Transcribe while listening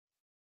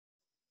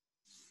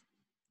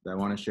that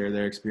want to share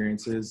their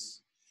experiences?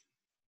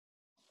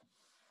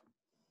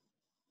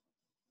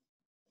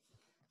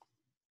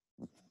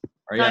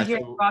 Not here,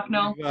 Brock,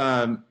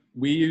 no.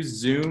 We use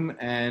Zoom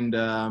and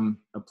a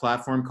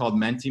platform called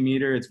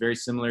Mentimeter. It's very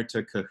similar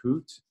to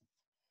Kahoot.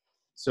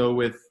 So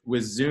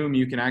with Zoom,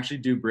 you can actually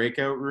do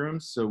breakout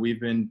rooms. So we've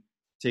been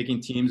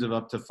taking teams of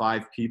up to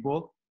 5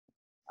 people,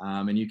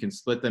 and you can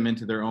split them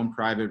into their own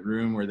private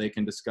room where they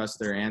can discuss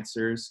their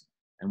answers.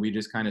 And we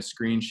just kind of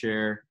screen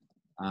share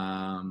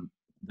the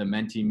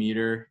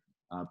Mentimeter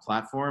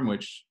platform,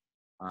 which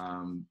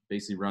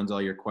basically runs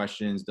all your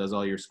questions, does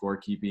all your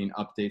scorekeeping,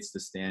 updates the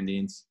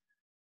standings.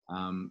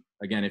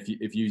 Again, if you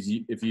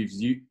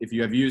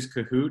have used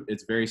Kahoot,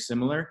 it's very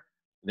similar.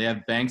 They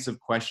have banks of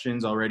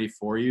questions already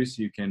for you,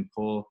 so you can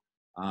pull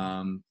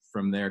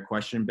from their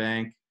question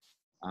bank.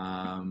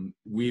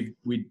 We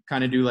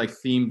kind of do like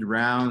themed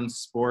rounds,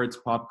 sports,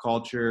 pop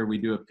culture. We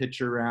do a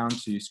picture round,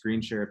 so you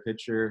screen share a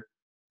picture,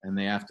 and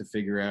they have to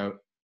figure out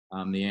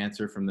the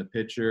answer from the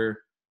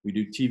picture. We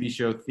do TV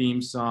show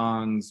theme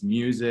songs,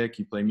 music.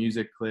 You play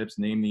music clips,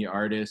 name the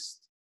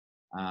artist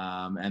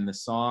and the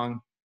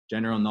song.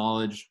 General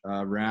knowledge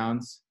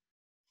rounds.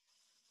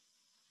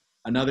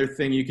 Another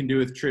thing you can do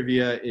with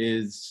trivia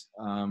is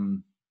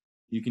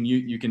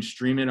you can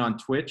stream it on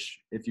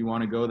Twitch if you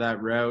want to go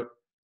that route.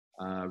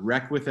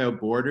 Rec Without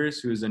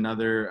Borders, who's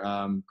another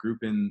group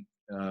in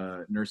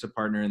NIRSA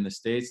partner in the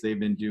States, they've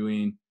been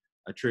doing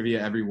a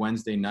trivia every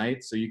Wednesday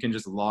night. So you can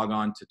just log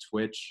on to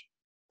Twitch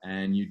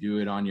and you do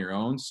it on your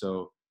own.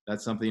 So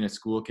that's something a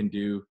school can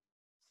do.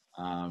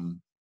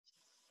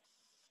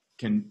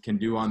 Can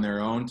do on their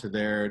own to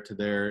their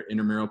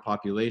intramural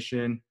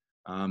population.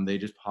 They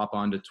just hop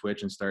onto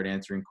Twitch and start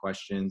answering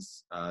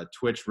questions.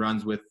 Twitch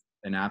runs with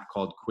an app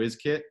called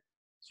QuizKit,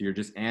 so you're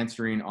just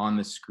answering on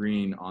the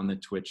screen on the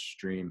Twitch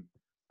stream.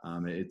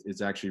 It's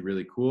actually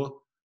really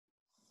cool.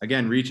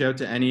 Again, reach out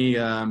to any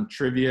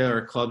trivia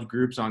or club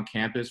groups on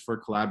campus for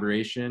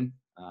collaboration.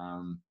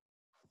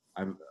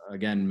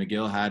 Again,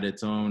 McGill had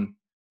its own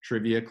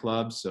trivia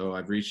club, so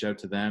I've reached out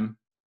to them.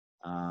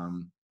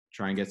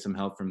 Try and get some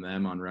help from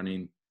them on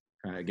running,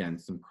 again,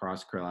 some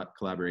cross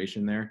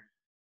collaboration there.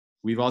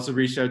 We've also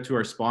reached out to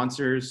our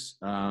sponsors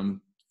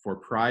for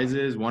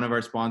prizes. One of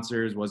our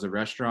sponsors was a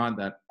restaurant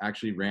that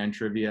actually ran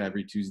trivia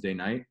every Tuesday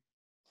night.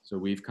 So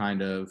we've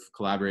kind of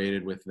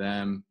collaborated with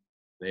them.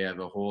 They have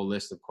a whole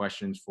list of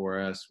questions for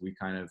us. We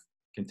kind of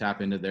can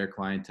tap into their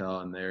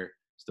clientele, and they're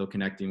still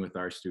connecting with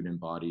our student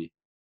body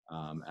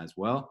as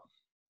well.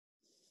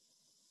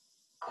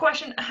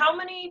 Question, how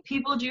many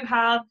people do you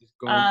have? Just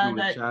going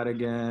through the chat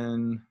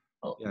again.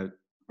 Oh. Yeah.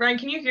 Ryan,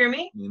 can you hear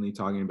me? Mainly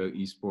talking about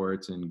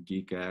esports and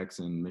GeekX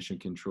and Mission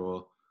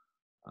Control.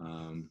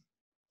 Now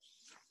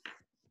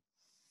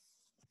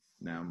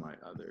my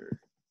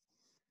other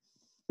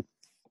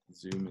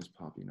Zoom is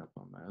popping up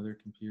on my other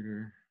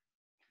computer.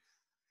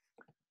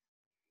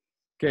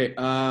 Okay,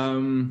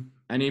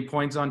 any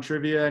points on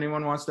trivia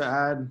anyone wants to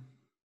add?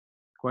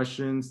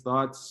 Questions,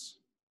 thoughts?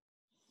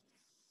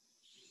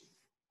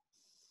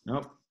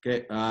 Nope.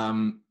 Okay.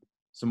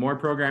 Some more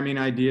programming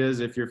ideas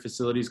if your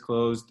facility's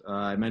closed.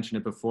 I mentioned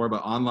it before,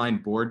 but online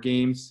board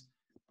games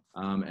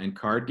and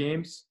card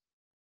games.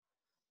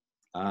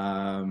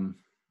 Again,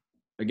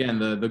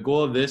 the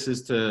goal of this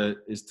is to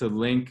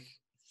link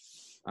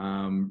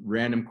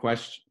random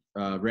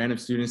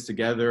students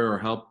together, or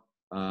help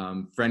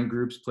friend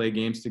groups play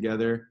games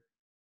together.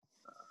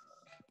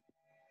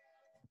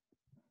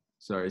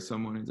 Sorry,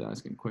 someone is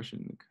asking a question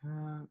in the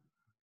chat.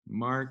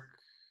 Mark.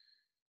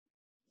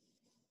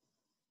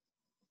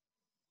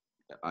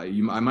 I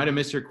might have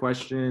missed your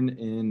question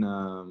in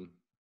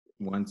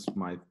once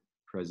my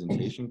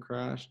presentation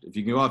crashed. If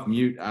you can go off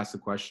mute, ask the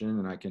question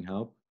and I can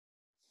help.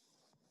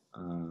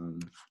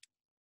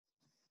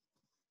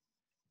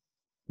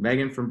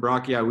 Megan from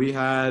Brock, yeah, we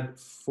had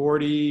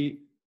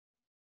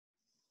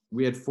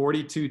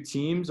 42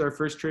 teams our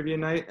first trivia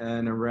night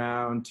and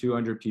around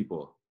 200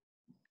 people.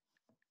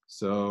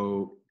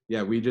 So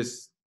yeah, we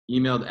just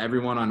emailed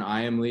everyone on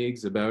IM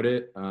Leagues about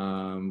it.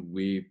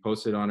 We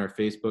posted on our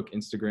Facebook,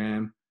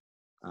 Instagram.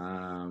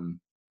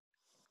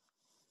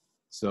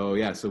 So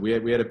yeah, so we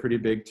had a pretty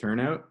big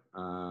turnout.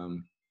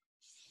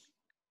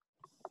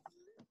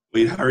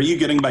 Wait, how are you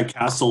getting by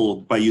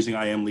Castle by using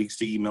IM Leagues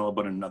to email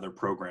about another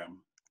program?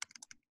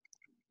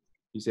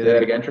 You say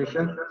that again,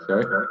 Tristan?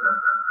 Sorry.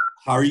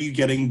 How are you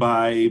getting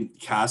by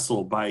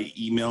Castle by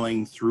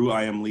emailing through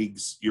IM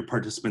Leagues your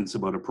participants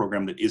about a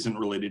program that isn't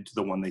related to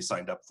the one they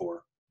signed up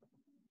for?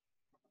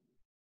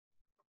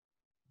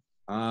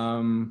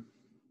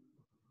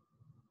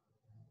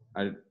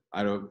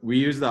 We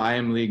use the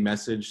IM League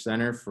message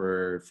center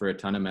for a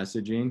ton of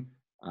messaging.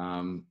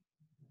 Oh,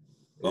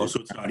 so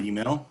it's not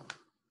email?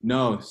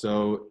 No.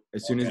 So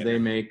as soon as they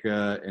make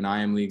an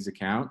IM Leagues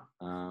account,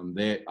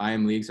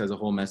 IM Leagues has a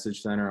whole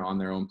message center on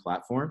their own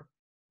platform.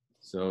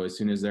 So as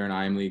soon as they're an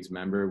IM Leagues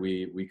member,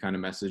 we kind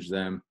of message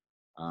them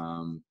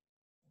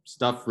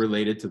stuff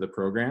related to the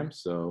program.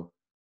 So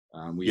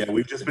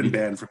we've just been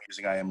banned from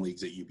using IM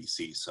Leagues at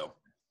UBC. So,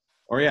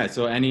 or yeah,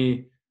 so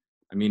any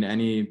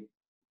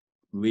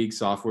league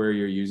software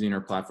you're using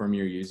or platform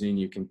you're using,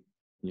 you can,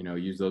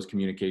 use those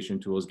communication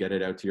tools, get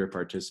it out to your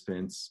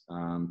participants,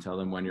 tell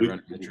them when you're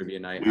running the trivia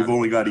night. We've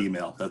only got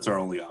email. That's our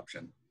only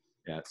option.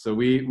 Yeah, so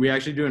we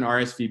actually do an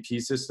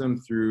RSVP system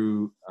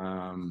through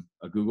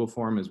a Google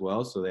form as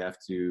well. So they have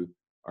to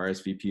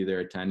RSVP their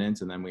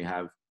attendance, and then we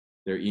have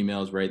their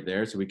emails right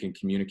there, so we can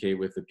communicate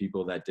with the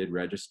people that did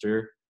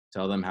register,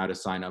 tell them how to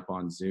sign up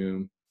on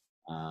Zoom,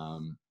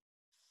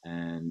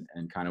 and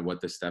kind of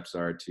what the steps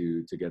are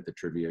to get the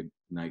trivia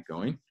night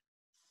going.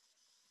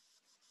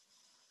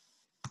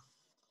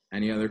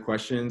 Any other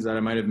questions that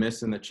I might have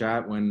missed in the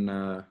chat when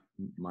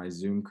my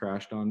Zoom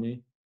crashed on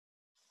me?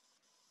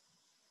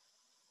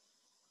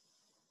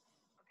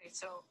 Okay,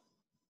 so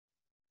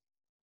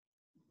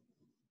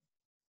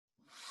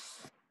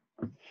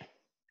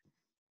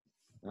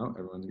No,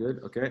 everyone's good.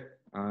 Okay.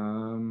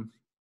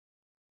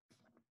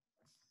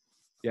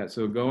 Yeah,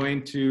 so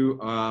going to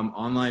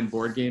online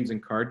board games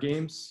and card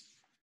games.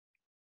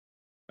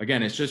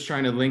 Again, it's just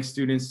trying to link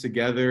students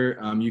together.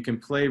 You can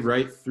play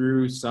right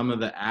through some of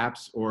the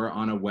apps or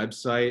on a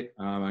website.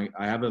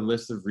 I have a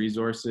list of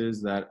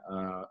resources that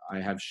I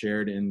have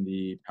shared in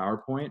the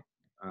PowerPoint.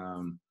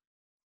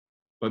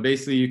 But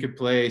basically, you could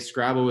play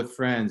Scrabble with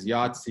friends,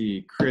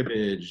 Yahtzee,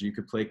 cribbage. You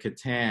could play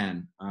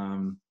Catan.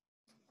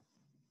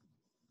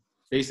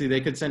 Basically,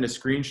 they could send a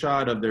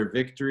screenshot of their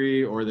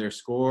victory or their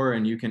score,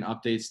 and you can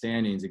update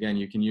standings. Again,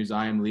 you can use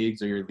IM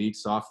Leagues or your league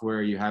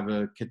software. You have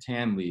a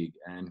Catan league,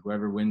 and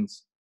whoever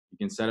wins, you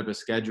can set up a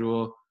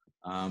schedule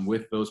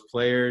with those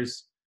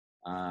players.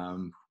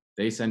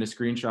 They send a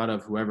screenshot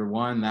of whoever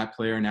won. That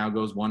player now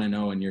goes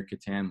 1-0 in your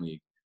Catan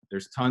league.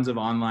 There's tons of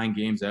online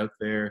games out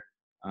there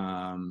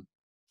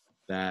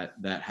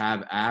that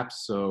have apps,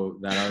 so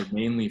that are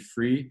mainly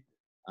free.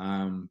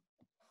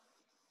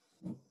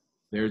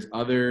 There's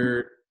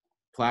other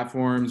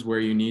platforms where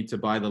you need to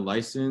buy the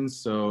license.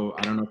 So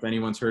I don't know if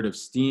anyone's heard of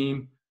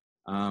Steam,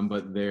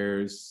 but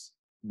there's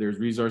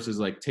resources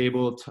like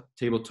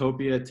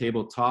Tabletopia,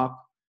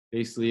 Tabletop.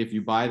 Basically, if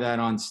you buy that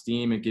on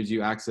Steam, it gives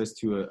you access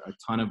to a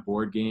ton of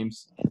board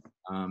games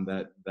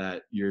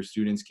that your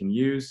students can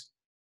use.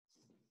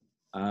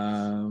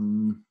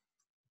 Anything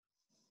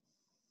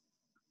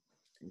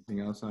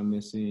else I'm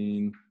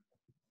missing?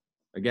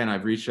 Again,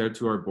 I've reached out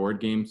to our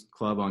board games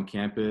club on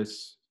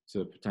campus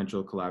to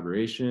potential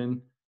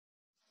collaboration.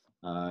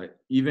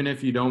 Even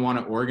if you don't want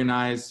to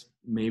organize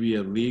maybe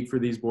a league for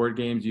these board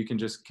games, you can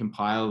just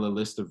compile a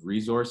list of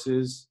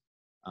resources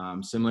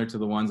similar to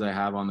the ones I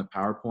have on the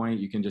PowerPoint.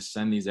 You can just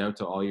send these out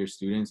to all your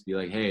students, be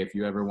like, hey, if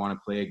you ever want to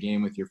play a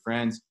game with your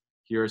friends,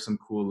 here are some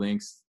cool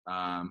links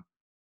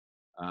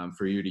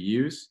for you to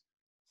use.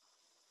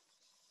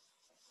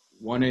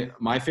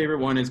 My favorite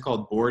one is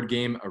called Board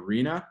Game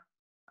Arena.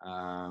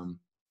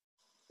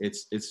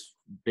 It's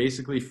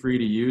basically free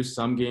to use.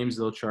 Some games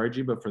they'll charge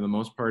you, but for the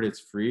most part, it's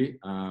free.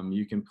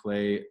 You can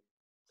play a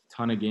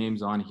ton of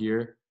games on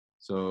here,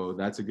 so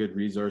that's a good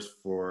resource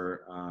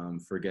for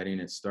getting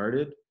it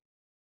started.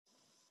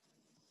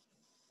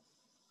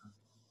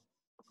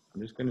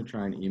 I'm just going to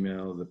try and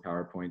email the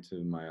PowerPoint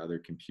to my other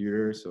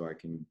computer so I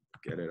can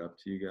get it up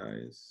to you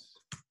guys.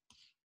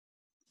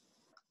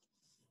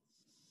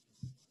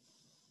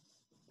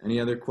 Any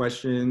other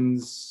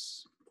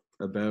questions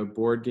about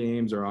board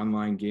games or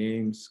online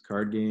games,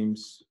 card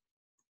games?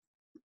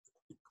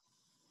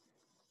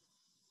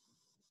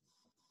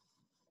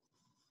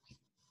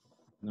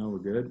 No, we're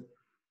good.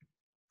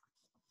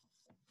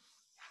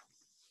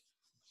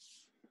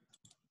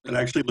 It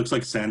actually looks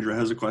like Sandra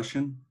has a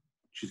question.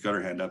 She's got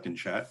her hand up in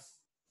chat.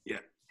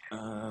 Yeah.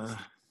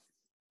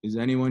 Is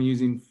anyone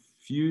using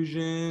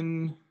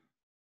Fusion?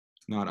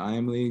 Not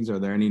IM Leagues. Are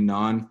there any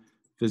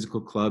non-physical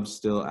clubs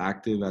still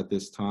active at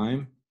this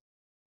time?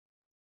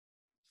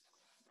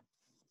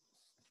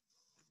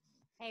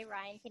 Hey,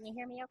 Ryan, can you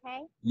hear me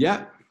okay?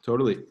 Yeah,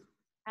 totally.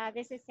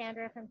 This is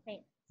Sandra from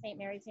St.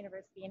 Mary's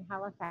University in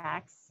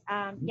Halifax.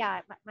 Yeah,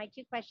 my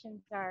two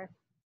questions are,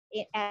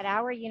 at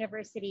our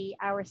university,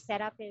 our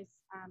setup is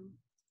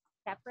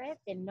separate.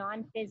 The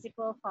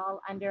non-physical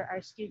fall under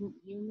our student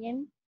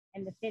union,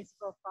 and the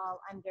physical fall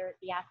under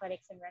the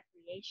athletics and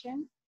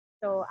recreation.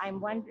 So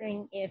I'm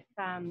wondering if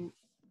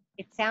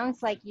it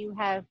sounds like you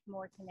have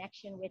more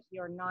connection with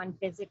your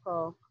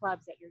non-physical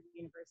clubs at your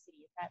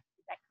university. Is that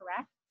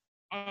correct?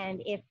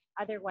 And if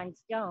other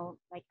ones don't,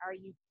 like, are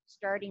you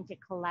starting to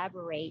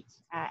collaborate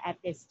at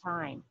this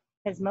time?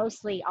 Because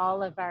mostly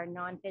all of our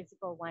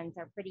non-physical ones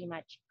are pretty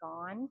much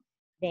gone.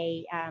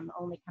 They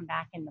only come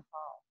back in the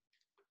fall.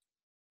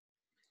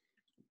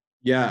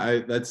 Yeah,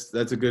 that's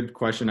a good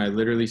question. I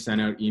literally sent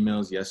out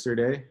emails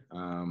yesterday.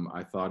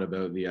 I thought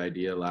about the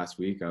idea last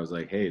week. I was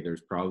like, hey,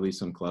 there's probably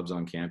some clubs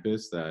on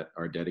campus that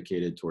are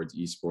dedicated towards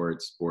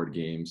esports, board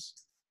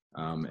games,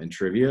 and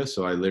trivia.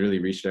 So I literally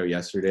reached out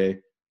yesterday.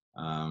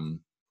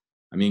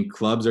 I mean,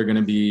 clubs are going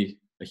to be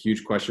a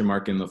huge question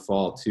mark in the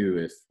fall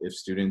too. If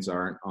students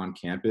aren't on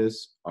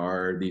campus,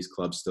 are these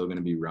clubs still going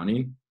to be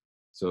running?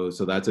 So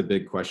that's a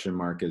big question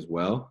mark as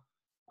well.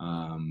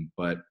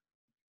 But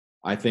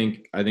I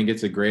think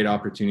it's a great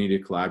opportunity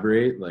to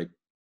collaborate. Like,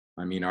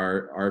 I mean,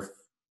 our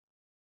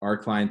our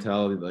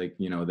clientele, like,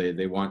 you know,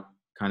 they want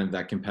kind of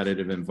that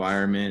competitive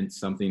environment,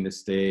 something to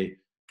stay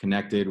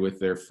connected with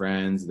their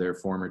friends, their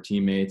former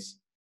teammates.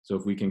 So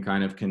if we can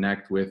kind of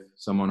connect with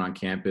someone on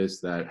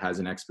campus that has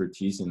an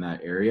expertise in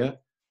that area,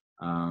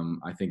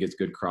 I think it's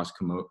good cross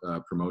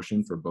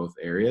promotion for both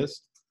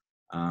areas.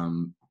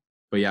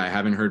 But yeah, I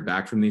haven't heard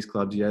back from these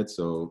clubs yet.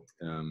 So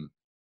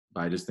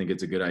but I just think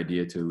it's a good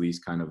idea to at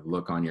least kind of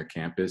look on your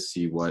campus,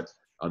 see what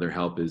other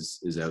help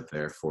is out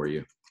there for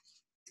you.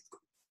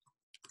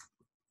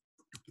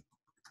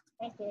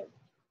 Thank you.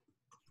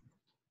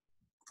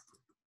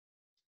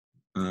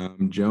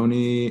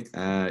 Joni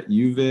at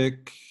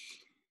UVic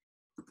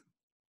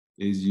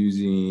is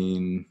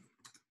using,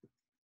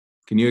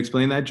 can you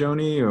explain that,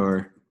 Joni,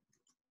 or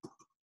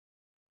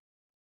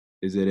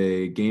is it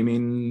a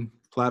gaming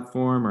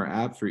platform or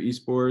app for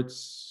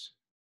esports?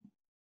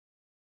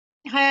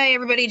 Hi,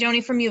 everybody.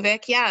 Joni from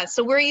UVic. Yeah,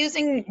 so we're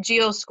using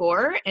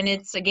GeoScore, and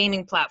it's a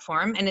gaming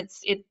platform, and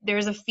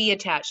there's a fee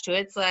attached to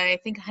it. It's I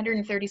think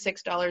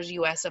 $136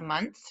 US a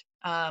month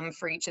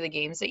for each of the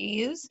games that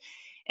you use.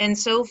 And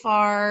so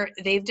far,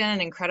 they've done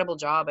an incredible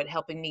job at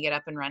helping me get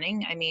up and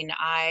running. I mean,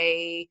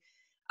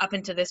 up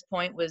until this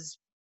point, was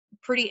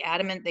pretty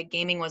adamant that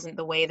gaming wasn't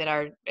the way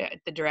that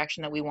the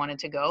direction that we wanted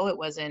to go. It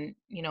wasn't,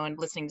 you know, and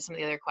listening to some of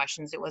the other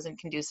questions, it wasn't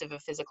conducive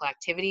of physical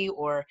activity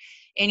or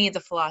any of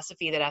the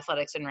philosophy that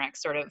athletics and rec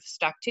sort of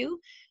stuck to.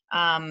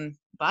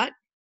 But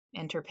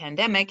enter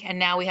pandemic, and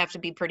now we have to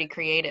be pretty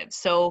creative.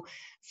 So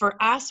for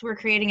us, we're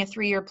creating a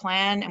 3-year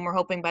plan, and we're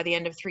hoping by the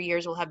end of 3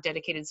 years, we'll have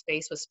dedicated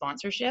space with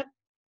sponsorship.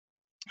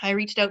 I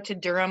reached out to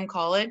Durham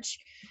College.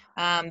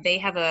 They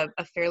have a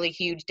fairly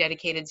huge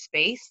dedicated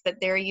space that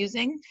they're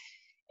using,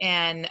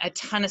 and a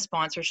ton of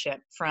sponsorship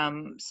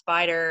from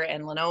Spider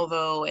and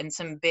Lenovo and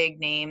some big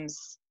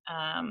names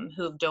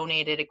who have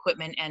donated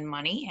equipment and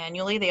money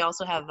annually. They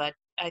also have,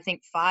 I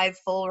think, 5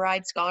 full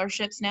ride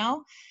scholarships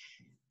now.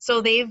 So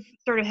they've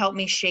sort of helped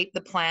me shape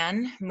the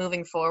plan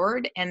moving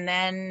forward. And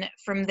then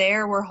from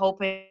there, we're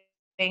hoping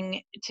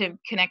to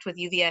connect with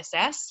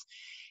UVSS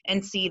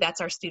and see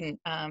that's our student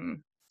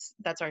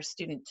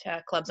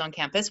clubs on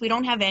campus. We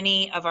don't have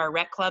any of our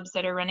rec clubs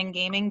that are running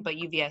gaming, but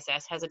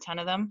UVSS has a ton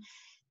of them.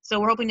 So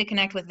we're hoping to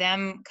connect with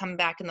them, come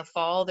back in the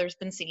fall. There's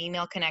been some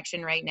email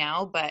connection right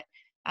now, but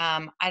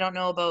I don't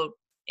know about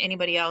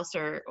anybody else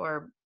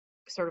or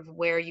sort of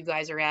where you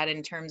guys are at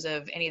in terms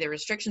of any of the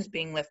restrictions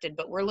being lifted,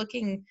 but we're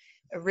looking,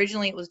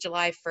 originally it was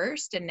July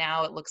 1st, and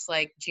now it looks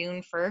like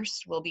June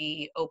 1st will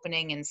be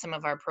opening and some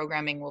of our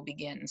programming will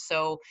begin.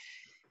 So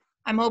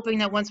I'm hoping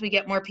that once we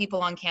get more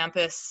people on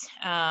campus,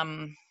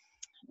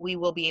 we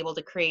will be able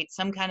to create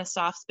some kind of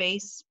soft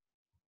space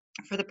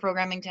for the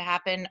programming to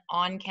happen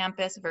on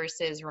campus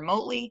versus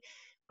remotely.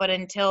 But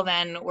until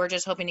then, we're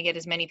just hoping to get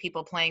as many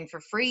people playing for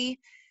free.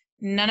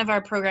 None of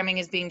our programming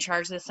is being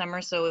charged this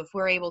summer. So if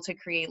we're able to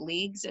create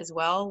leagues as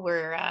well,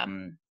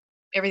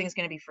 everything's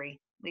going to be free.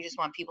 We just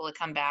want people to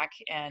come back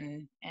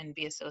and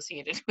be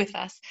associated with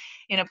us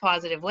in a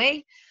positive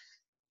way.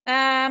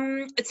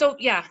 So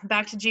yeah,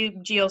 back to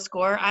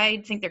GeoScore.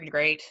 I think they're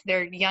great.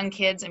 They're young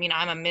kids. I mean,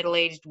 I'm a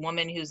middle-aged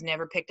woman who's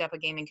never picked up a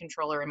gaming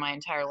controller in my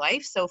entire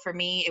life. So for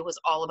me, it was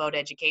all about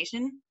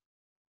education,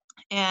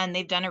 and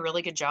they've done a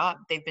really good job.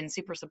 They've been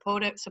super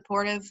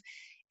supportive.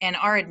 And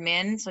our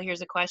admin, so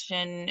here's a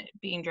question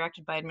being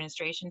directed by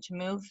administration to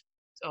move.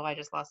 Oh, I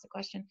just lost the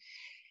question.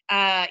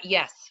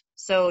 Yes.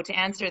 So to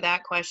answer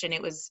that question,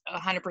 it was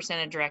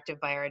 100% a directive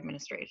by our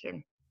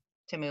administration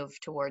to move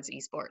towards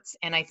esports.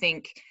 And I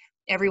think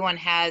everyone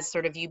has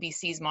sort of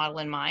UBC's model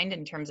in mind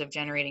in terms of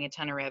generating a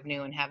ton of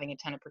revenue and having a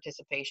ton of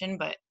participation.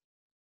 But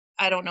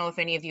I don't know if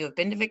any of you have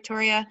been to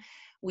Victoria.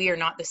 We are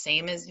not the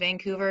same as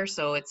Vancouver.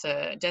 So it's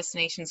a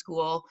destination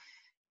school.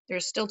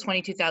 There's still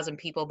 22,000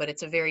 people, but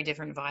it's a very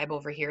different vibe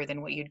over here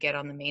than what you'd get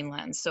on the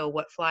mainland. So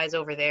what flies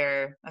over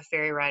there, a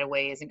ferry ride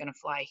away, isn't going to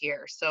fly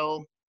here.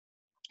 So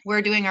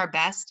we're doing our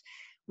best.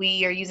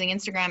 We are using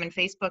Instagram and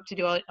Facebook to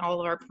do all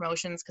of our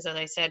promotions because, as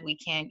I said, we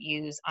can't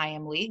use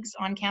IM leagues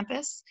on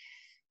campus.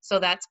 So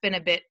that's been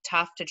a bit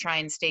tough to try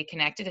and stay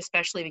connected,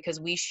 especially because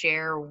we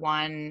share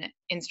one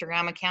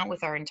Instagram account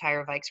with our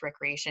entire Vikes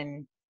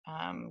Recreation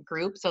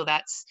group. So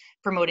that's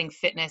promoting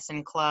fitness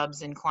and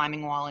clubs and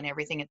climbing wall and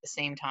everything at the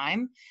same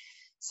time.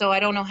 So I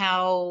don't know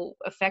how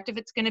effective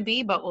it's going to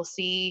be, but we'll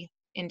see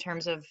in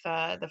terms of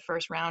the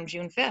first round,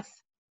 June 5th,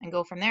 and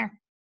go from there.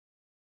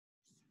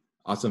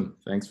 Awesome.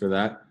 Thanks for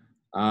that.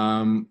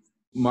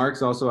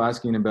 Mark's also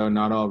asking about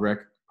not all rec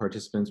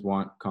participants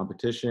want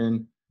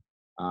competition.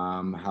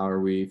 How are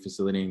we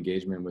facilitating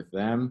engagement with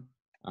them?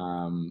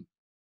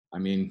 I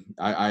mean,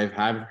 I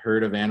have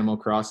heard of Animal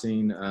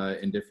Crossing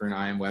in different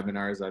IM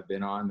webinars I've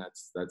been on.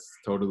 That's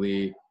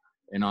totally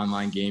an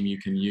online game you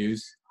can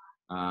use.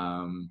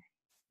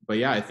 But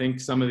yeah, I think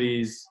some of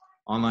these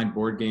online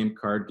board game,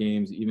 card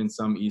games, even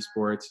some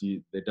esports,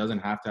 it doesn't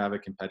have to have a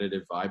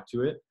competitive vibe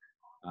to it.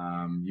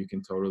 You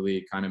can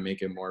totally kind of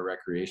make it more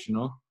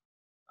recreational.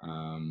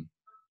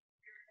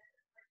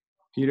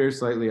 Peter,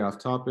 slightly off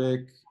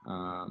topic.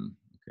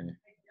 Okay,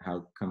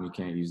 how come you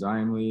can't use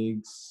IM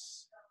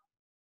leagues?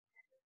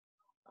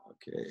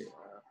 Okay.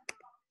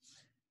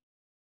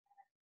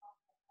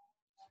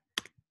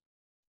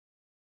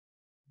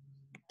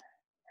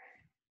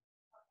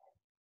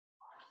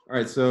 All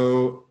right,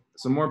 so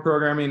some more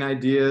programming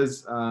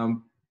ideas.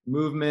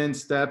 Movement,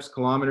 steps,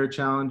 kilometer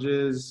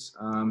challenges.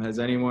 Has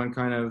anyone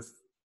kind of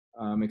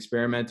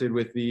experimented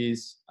with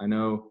these? I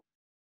know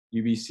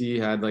UBC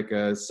had like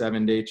a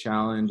 7-day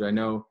challenge. I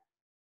know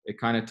it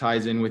kind of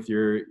ties in with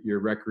your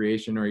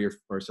recreation or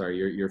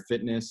your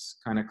fitness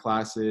kind of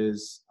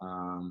classes.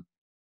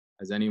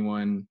 Has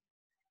anyone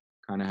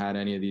kind of had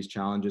any of these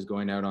challenges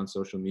going out on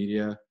social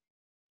media?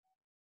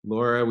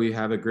 Laura, we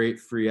have a great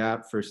free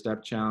app for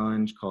step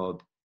challenge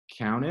called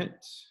Count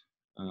It.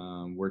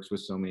 Works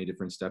with so many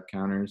different step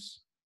counters.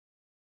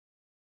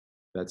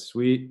 That's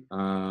sweet.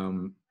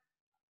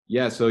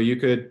 Yeah, so you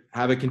could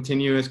have a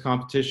continuous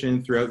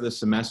competition throughout the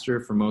semester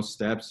for most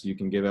steps. You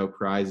can give out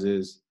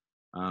prizes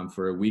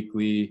for a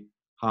weekly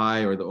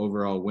high or the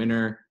overall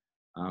winner.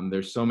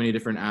 There's so many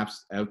different apps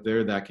out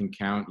there that can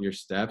count your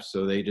steps.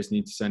 So they just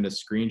need to send a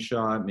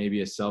screenshot,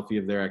 maybe a selfie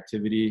of their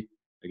activity.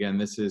 Again,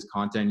 this is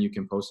content you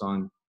can post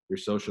on your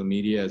social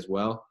media as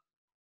well.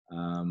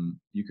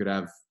 You could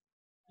have,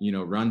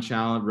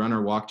 run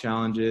or walk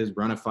challenges,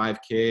 run a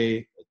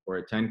 5K or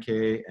a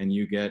 10K, and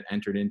you get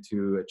entered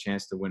into a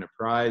chance to win a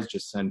prize.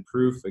 Just send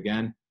proof,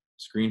 again,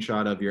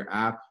 screenshot of your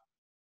app,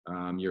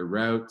 your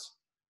route,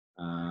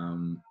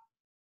 and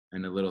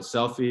a little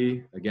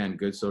selfie. Again,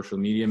 good social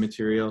media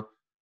material.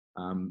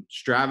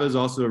 Strava is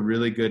also a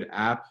really good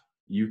app.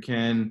 You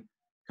can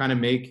kind of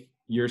make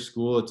your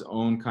school its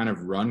own kind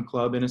of run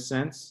club in a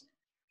sense,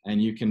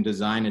 and you can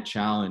design a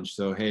challenge.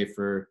 So, hey,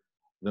 for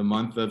the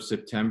month of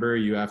September,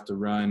 you have to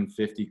run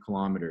 50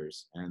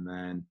 kilometers. And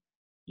then,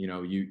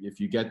 if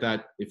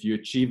you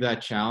achieve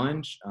that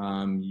challenge,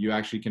 you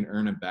actually can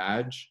earn a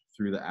badge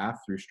through the app,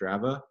 through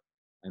Strava.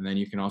 And then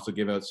you can also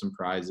give out some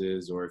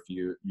prizes, or if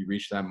you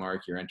reach that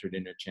mark, you're entered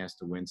into a chance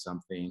to win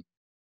something.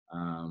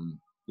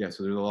 Yeah,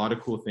 so there's a lot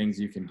of cool things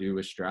you can do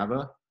with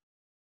Strava.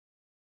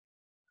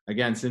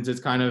 Again, since it's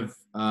kind of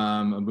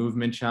a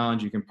movement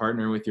challenge, you can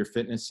partner with your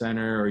fitness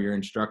center or your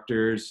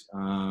instructors.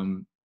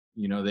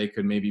 They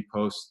could maybe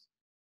post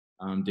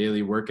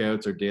daily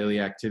workouts or daily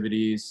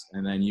activities,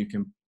 and then you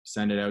can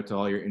send it out to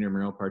all your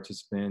intramural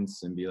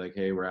participants and be like,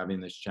 hey, we're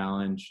having this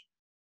challenge.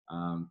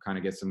 Kind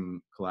of get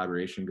some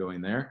collaboration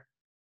going there.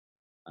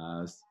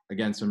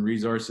 Again, some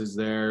resources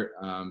there,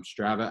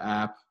 Strava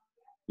app,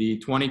 the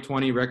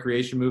 2020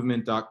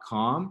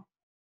 recreationmovement.com.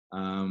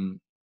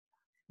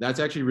 That's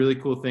actually a really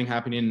cool thing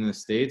happening in the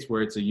States,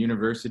 where it's a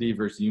university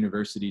versus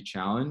university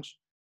challenge.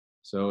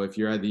 So if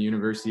you're at the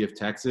University of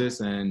Texas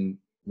and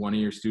one of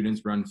your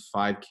students runs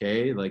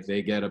 5K, like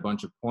they get a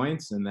bunch of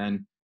points, and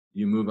then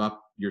you move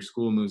up, your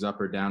school moves up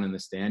or down in the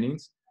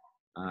standings.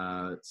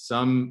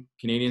 Some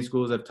Canadian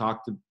schools have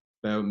talked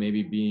about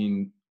maybe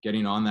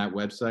getting on that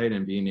website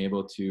and being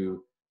able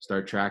to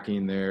start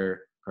tracking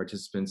their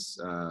participants'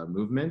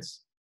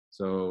 movements.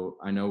 So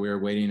I know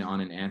we're waiting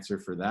on an answer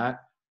for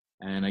that.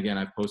 And again,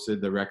 I've posted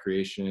the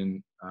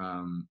recreation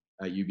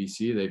at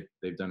UBC.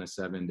 They've done a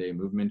 7-day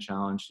movement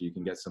challenge, so you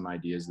can get some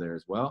ideas there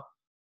as well.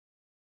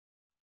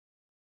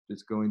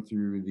 Just going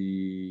through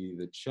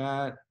the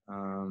chat,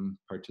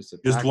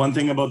 participate. Just one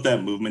thing about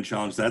that movement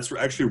challenge, that's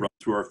actually run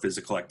through our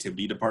physical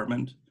activity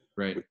department.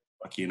 Right. We're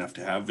lucky enough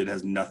to have. It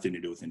has nothing to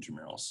do with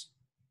intramurals.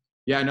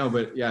 Yeah, no,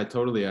 but yeah,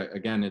 totally.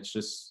 Again, it's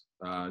just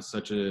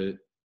such a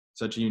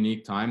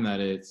unique time that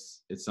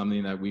it's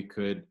something that we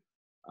could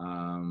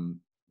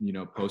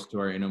post to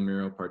our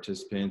intramural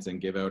participants and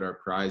give out our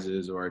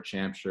prizes or our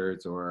champ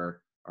shirts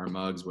or our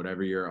mugs,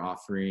 whatever you're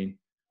offering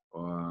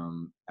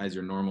as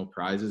your normal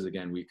prizes.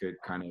 Again, we could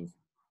kind of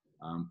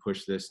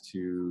push this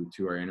to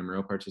our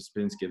intramural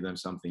participants, give them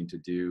something to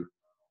do,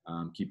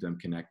 keep them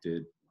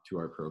connected to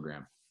our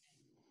program.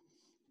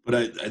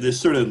 But this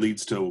sort of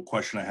leads to a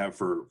question I have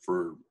for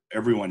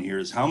everyone here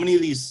is, how many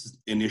of these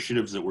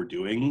initiatives that we're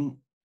doing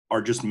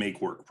are just make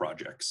work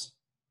projects?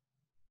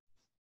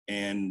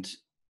 And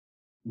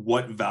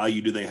what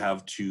value do they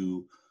have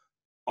to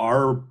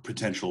our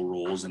potential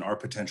roles and our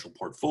potential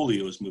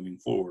portfolios moving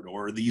forward?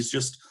 Or are these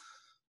just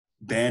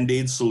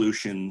Band-Aid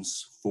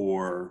solutions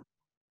for,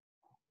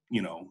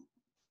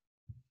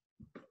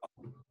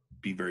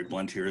 be very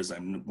blunt here as I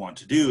want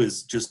to do,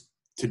 is just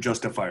to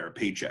justify our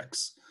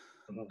paychecks.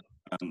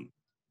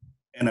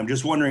 And I'm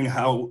just wondering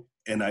how,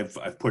 and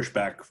I've pushed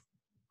back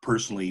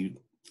personally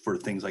for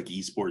things like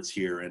esports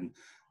here and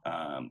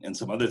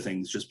some other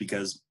things, just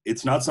because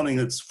it's not something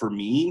that's, for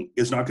me,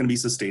 is not going to be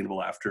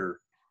sustainable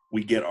after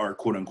we get our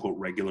quote unquote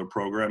regular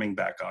programming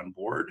back on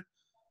board.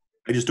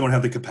 I just don't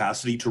have the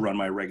capacity to run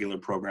my regular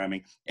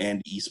programming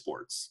and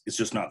esports. It's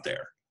just not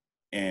there.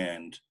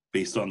 And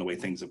based on the way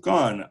things have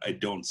gone, I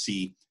don't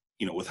see,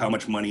 with how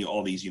much money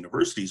all these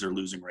universities are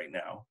losing right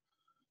now,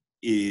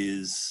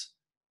 is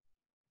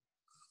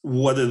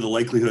whether the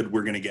likelihood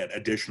we're going to get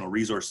additional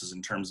resources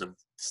in terms of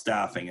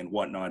staffing and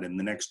whatnot in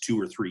the next 2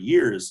 or 3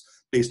 years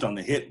based on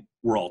the hit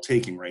we're all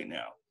taking right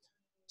now.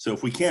 So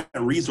if we can't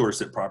resource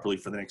it properly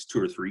for the next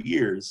 2 or 3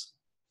 years,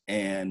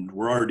 And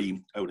we're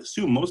already, I would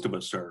assume most of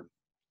us are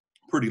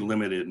pretty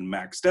limited and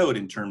maxed out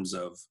in terms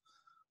of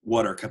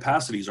what our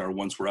capacities are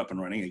once we're up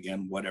and running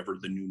again, whatever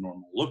the new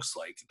normal looks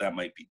like. That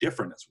might be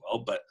different as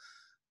well. But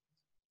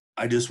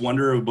I just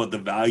wonder about the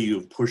value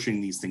of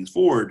pushing these things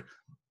forward,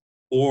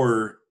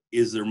 or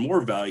is there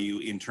more value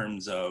in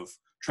terms of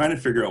trying to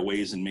figure out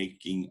ways in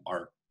making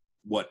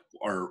what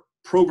our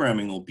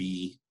programming will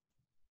be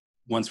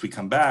once we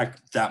come back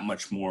that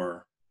much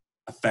more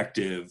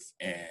effective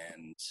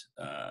and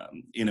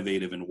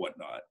innovative and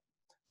whatnot.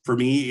 For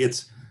me,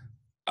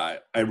 I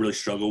really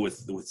struggle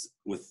with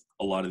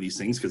a lot of these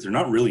things because they're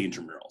not really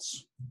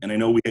intramurals. And I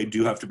know we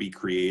do have to be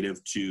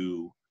creative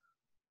to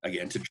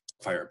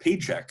justify our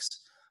paychecks.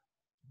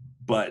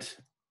 But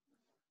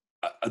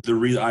the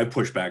reason I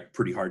push back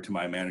pretty hard to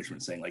my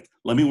management saying, like,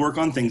 let me work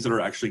on things that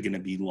are actually going to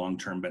be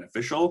long-term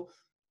beneficial,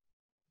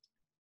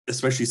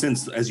 especially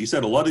since, as you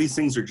said, a lot of these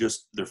things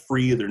they're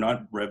free. They're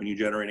not revenue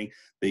generating.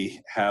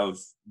 They have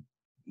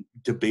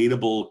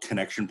debatable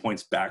connection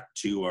points back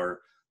to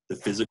the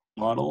physical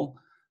model,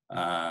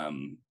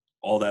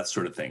 all that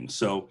sort of thing.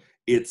 So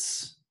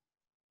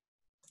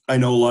I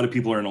know a lot of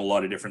people are in a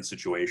lot of different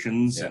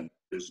situations, and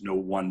there's no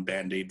one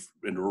Band-Aid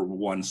or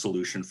one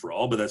solution for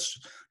all, but that's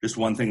just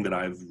one thing that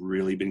I've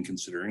really been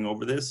considering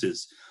over this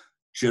is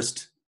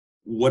just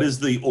what is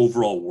the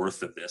overall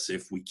worth of this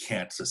if we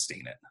can't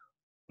sustain it?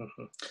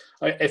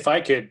 Mm-hmm. If I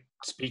could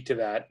speak to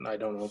that, and I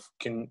don't know,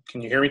 can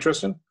you hear me,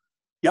 Tristan?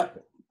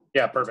 Yep.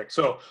 Yeah, perfect.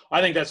 So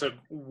I think that's a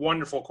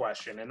wonderful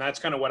question. And that's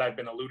kind of what I've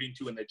been alluding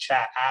to in the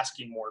chat,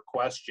 asking more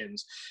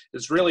questions,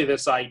 is really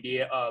this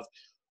idea of,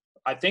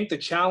 I think the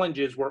challenge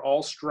is we're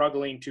all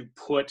struggling to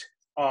put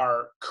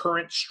our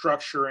current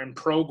structure and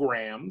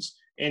programs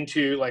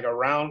into like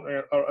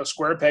a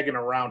square peg in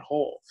a round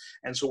hole.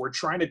 And so we're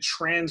trying to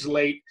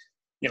translate,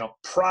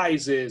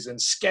 prizes and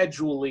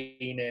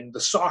scheduling and the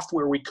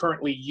software we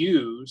currently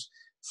use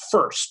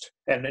first,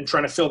 and then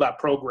trying to fill that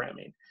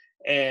programming.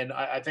 And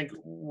I think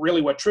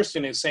really what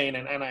Tristan is saying,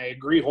 and I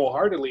agree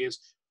wholeheartedly, is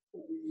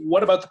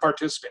what about the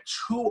participants?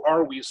 Who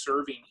are we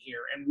serving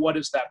here, and what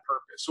is that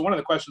purpose? So one of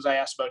the questions I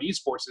asked about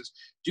esports is,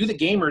 do the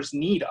gamers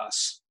need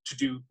us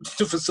to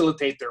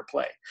facilitate their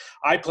play?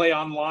 I play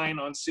online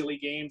on silly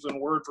games on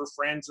Word for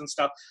Friends and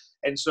stuff.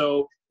 And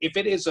so if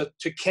it is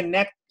to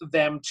connect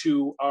them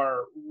to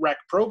our rec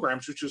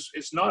programs, which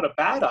is not a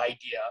bad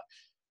idea,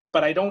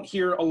 but I don't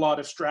hear a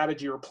lot of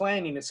strategy or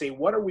planning to say,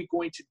 what are we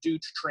going to do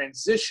to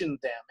transition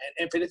them?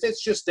 And if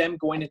it's just them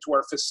going into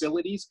our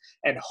facilities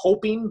and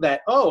hoping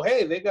that, oh,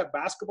 hey, they got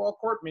basketball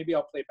court, maybe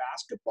I'll play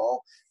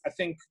basketball, I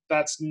think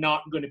that's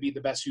not going to be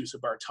the best use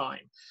of our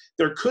time.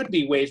 There could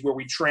be ways where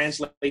we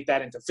translate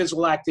that into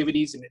physical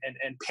activities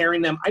and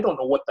pairing them. I don't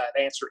know what that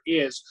answer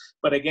is,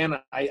 but again,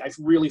 I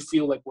really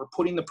feel like we're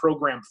putting the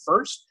program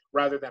first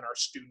rather than our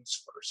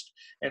students first.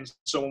 And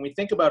so when we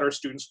think about our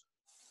students,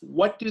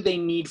 what do they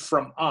need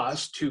from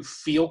us to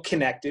feel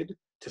connected,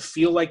 to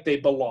feel like they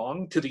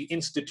belong to the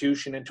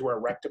institution and to our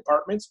rec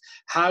departments?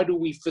 How do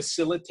we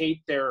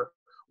facilitate their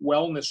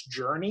wellness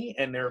journey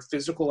and their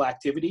physical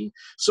activity?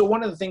 So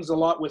one of the things a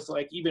lot with,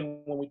 like,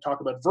 even when we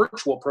talk about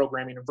virtual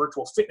programming and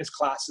virtual fitness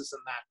classes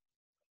and that,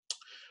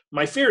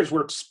 my fear is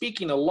we're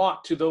speaking a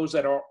lot to those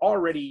that are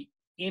already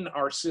in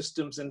our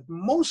systems, and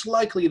most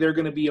likely they're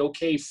going to be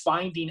okay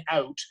finding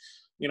out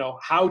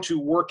how to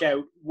work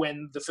out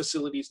when the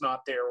facility's not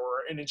there or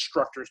an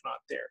instructor's not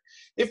there.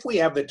 If we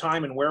have the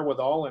time and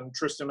wherewithal, and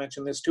Tristan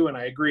mentioned this too, and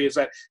I agree, is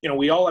that,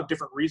 we all have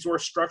different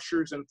resource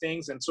structures and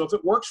things. And so if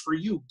it works for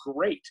you,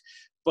 great.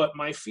 But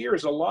my fear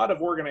is a lot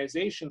of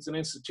organizations and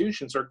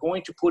institutions are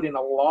going to put in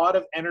a lot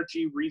of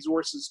energy,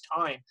 resources,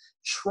 time,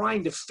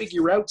 trying to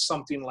figure out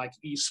something like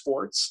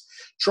esports,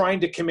 trying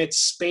to commit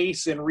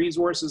space and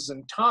resources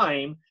and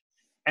time.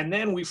 And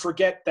then we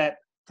forget that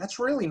that's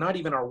really not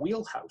even our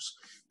wheelhouse.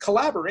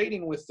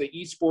 Collaborating with the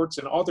esports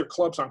and other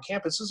clubs on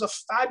campus is a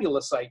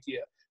fabulous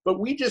idea, but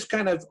we just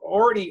kind of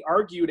already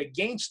argued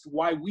against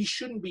why we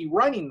shouldn't be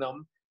running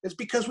them. Is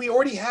because we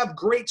already have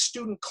great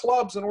student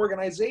clubs and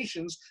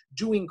organizations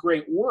doing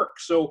great work.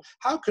 So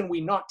how can we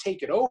not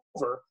take it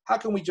over? How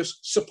can we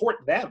just support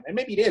them? And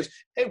maybe it is,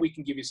 hey, we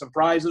can give you some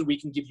prizes, we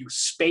can give you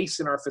space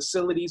in our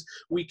facilities,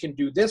 we can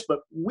do this, but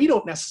we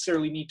don't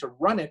necessarily need to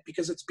run it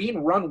because it's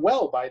being run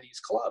well by these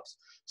clubs.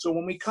 So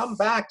when we come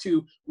back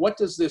to what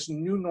does this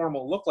new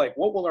normal look like?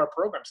 What will our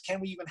programs?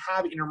 Can we even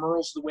have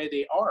intramurals the way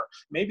they are?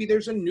 Maybe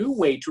there's a new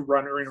way to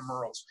run our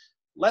intramurals.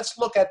 Let's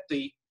look at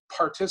the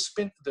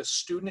participant, the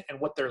student, and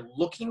what they're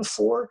looking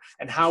for,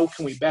 and how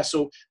can we best.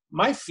 So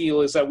my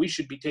feel is that we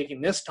should be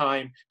taking this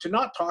time to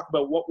not talk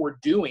about what we're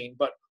doing,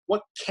 but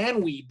what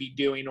can we be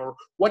doing, or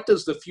what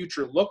does the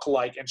future look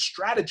like, and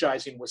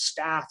strategizing with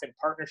staff and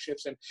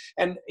partnerships. And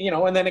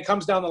then it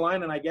comes down the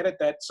line, and I get it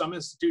that some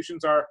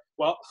institutions are,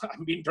 well,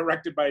 I'm being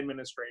directed by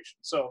administration.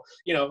 So,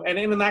 and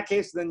in that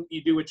case, then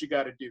you do what you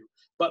got to do.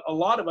 But a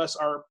lot of us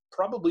are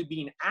probably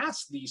being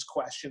asked these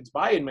questions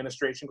by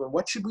administration, going,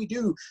 what should we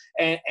do?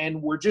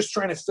 And we're just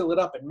trying to fill it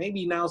up. And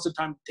maybe now's the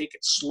time to take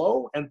it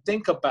slow and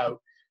think about,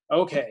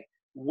 okay,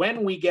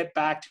 when we get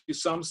back to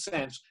some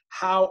sense,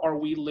 how are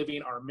we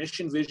living our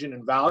mission, vision,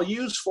 and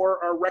values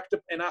for our rec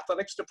and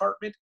athletics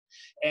department?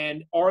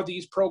 And are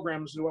these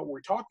programs, what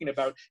we're talking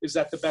about, is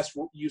that the best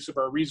use of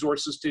our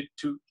resources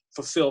to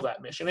fulfill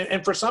that mission?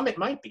 And for some, it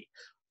might be.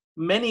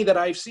 Many that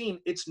I've seen,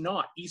 it's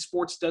not.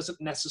 Esports doesn't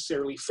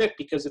necessarily fit,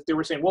 because if they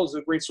were saying, well, it's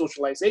a great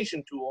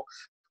socialization tool,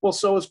 well,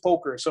 so is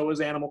poker, so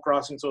is Animal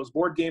Crossing, so is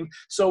board game,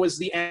 so is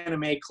the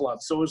anime club,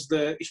 so is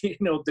the,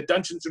 the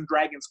Dungeons and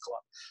Dragons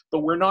club. But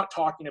we're not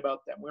talking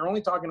about them. We're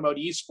only talking about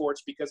esports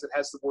because it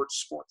has the word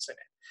sports in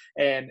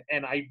it.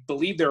 And I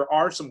believe there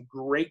are some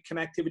great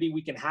connectivity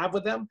we can have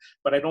with them,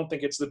 but I don't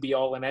think it's the be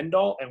all and end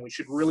all. And we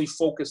should really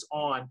focus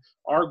on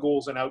our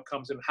goals and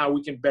outcomes and how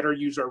we can better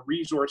use our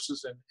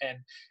resources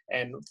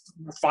and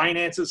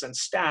finances and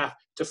staff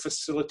to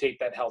facilitate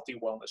that healthy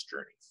wellness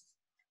journey.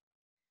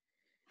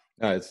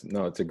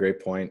 It's a great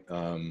point.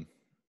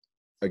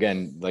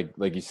 Again,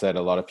 like you said,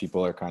 a lot of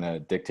people are kind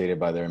of dictated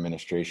by their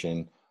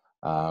administration.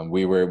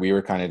 We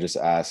were kind of just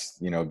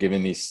asked,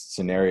 given these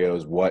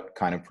scenarios, what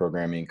kind of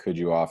programming could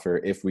you offer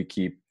if we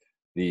keep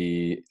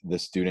the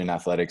student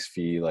athletics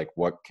fee? Like,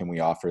 what can we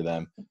offer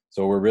them?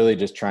 So we're really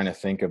just trying to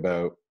think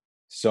about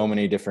so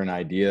many different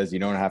ideas. You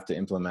don't have to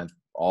implement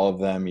all of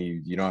them.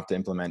 You don't have to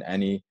implement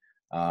any.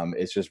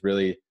 It's just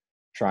really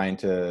trying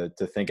to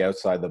think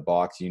outside the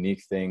box,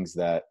 unique things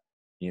that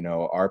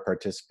our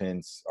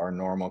participants, our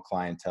normal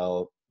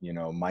clientele,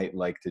 might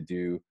like to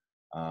do,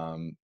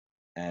 and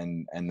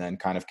then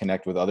kind of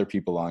connect with other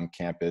people on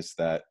campus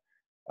that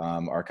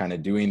are kind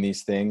of doing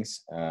these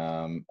things,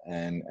 and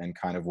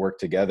kind of work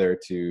together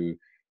to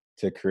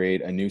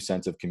create a new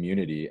sense of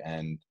community.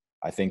 And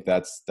I think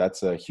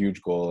that's a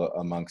huge goal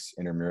amongst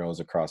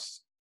intramurals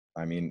across,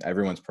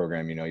 everyone's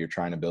program. You're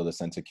trying to build a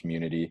sense of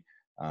community,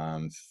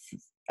 and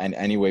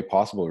any way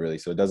possible, really.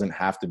 So it doesn't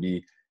have to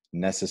be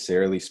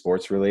necessarily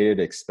sports related,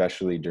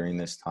 especially during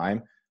this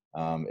time.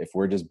 If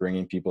we're just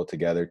bringing people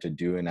together to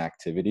do an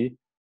activity,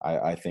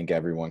 I think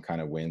everyone kind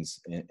of wins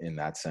in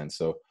that sense.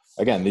 So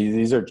again,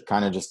 these are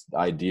kind of just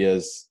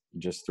ideas,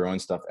 just throwing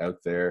stuff out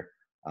there,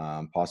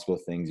 possible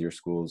things your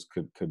schools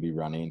could be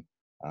running.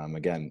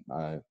 Again,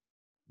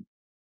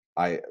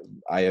 I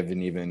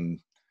haven't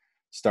even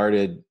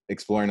started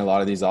exploring a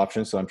lot of these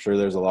options, so I'm sure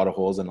there's a lot of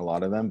holes in a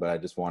lot of them, but I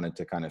just wanted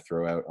to kind of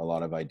throw out a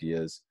lot of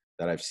ideas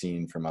that I've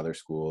seen from other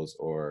schools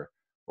or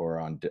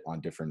on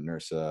different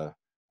NIRSA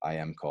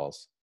IM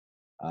calls.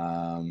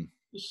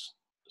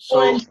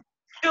 So,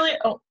 Julie,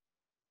 go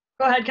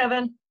ahead,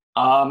 Kevin.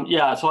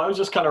 Yeah, so I was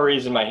just kind of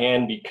raising my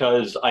hand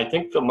because I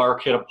think the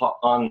Mark hit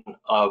on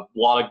a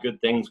lot of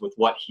good things with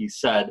what he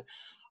said.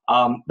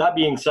 That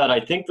being said, I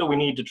think that we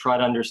need to try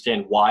to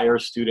understand why our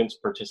students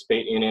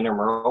participate in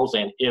intramurals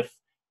and if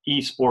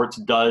esports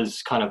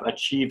does kind of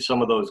achieve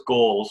some of those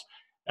goals.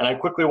 And I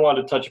quickly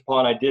wanted to touch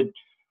upon,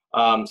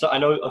 so I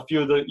know a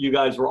few of you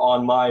guys were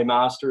on my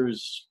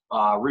master's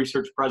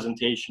research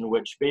presentation,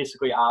 which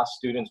basically asked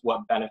students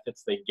what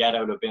benefits they get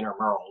out of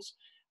intramurals.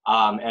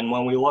 And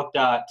when we looked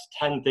at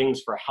 10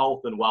 things for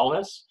health and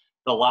wellness,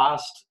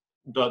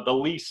 the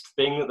least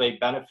thing that they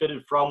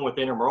benefited from with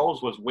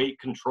intramurals was weight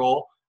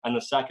control, and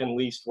the second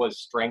least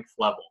was strength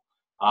level.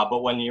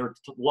 But when you're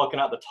looking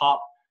at the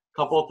top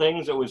couple of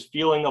things, it was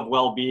feeling of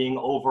well-being,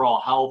 overall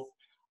health,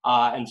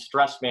 and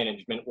stress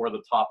management were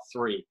the top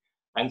three.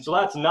 And so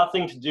that's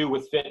nothing to do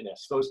with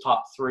fitness, those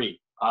top three.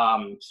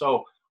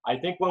 So I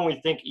think when we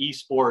think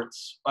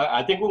esports,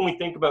 I think when we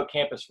think about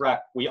campus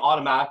rec, we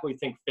automatically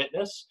think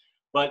fitness,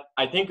 but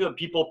I think that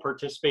people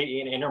participate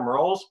in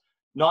intramurals,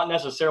 not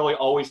necessarily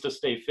always to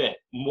stay fit,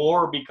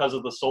 more because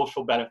of the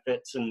social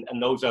benefits and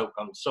those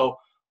outcomes. So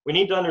we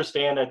need to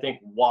understand, I think,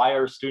 why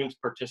our students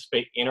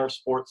participate in our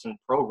sports and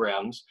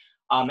programs.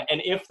 And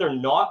if they're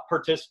not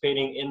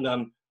participating in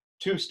them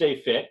to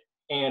stay fit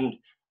and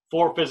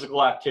for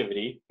physical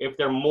activity, if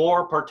they're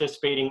more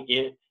participating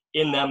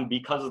in them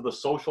because of the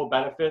social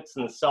benefits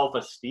and the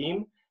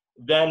self-esteem,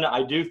 then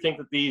I do think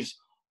that these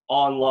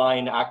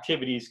online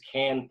activities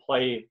can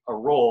play a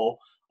role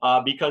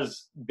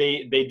because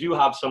they do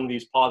have some of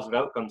these positive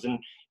outcomes. And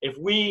if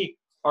we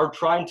are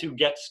trying to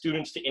get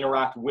students to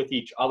interact with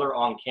each other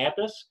on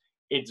campus,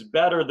 it's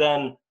better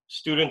than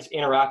students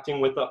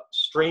interacting with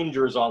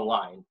strangers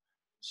online.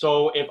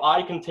 So if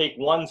I can take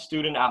one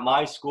student at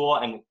my school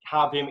and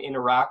have him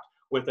interact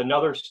with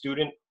another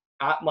student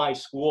at my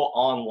school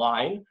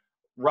online,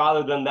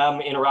 rather than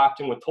them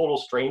interacting with total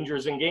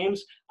strangers in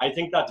games, I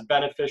think that's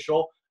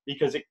beneficial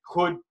because it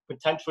could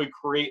potentially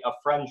create a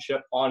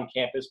friendship on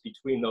campus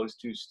between those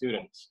two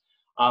students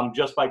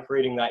just by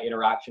creating that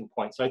interaction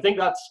point. So I think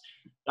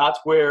that's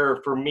where,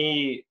 for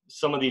me,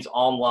 some of these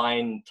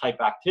online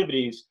type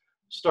activities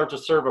start to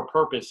serve a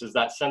purpose, is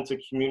that sense of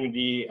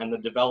community and the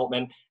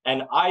development.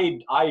 And I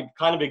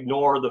kind of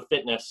ignore the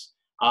fitness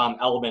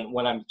element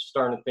when I'm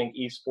starting to think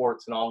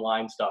esports and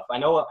online stuff. I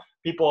know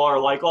people are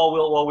like, oh,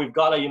 well, we've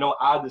got to,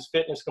 add this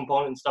fitness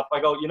component and stuff. I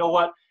go, you know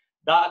what?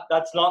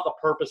 That's not the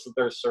purpose that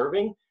they're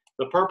serving.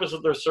 The purpose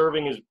that they're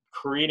serving is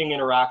creating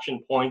interaction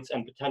points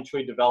and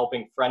potentially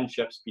developing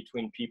friendships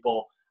between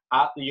people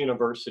at the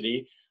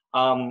university.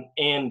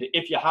 And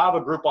if you have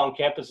a group on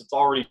campus that's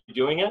already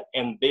doing it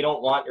and they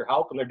don't want your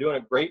help and they're doing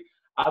it great,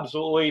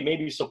 absolutely,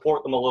 maybe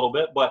support them a little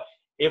bit. But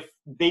if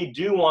they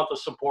do want the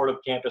support of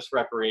campus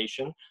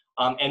recreation,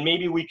 and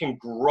maybe we can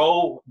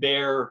grow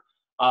their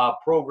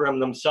program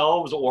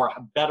themselves or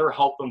better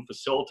help them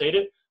facilitate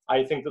it,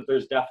 I think that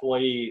there's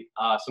definitely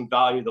some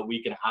value that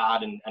we can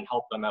add and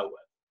help them out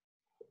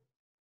with.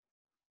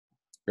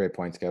 Great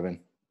points, Kevin.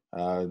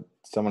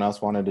 Someone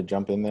else wanted to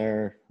jump in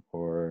there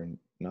or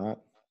not?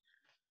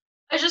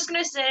 I was just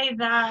going to say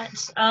that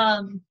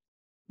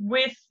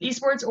with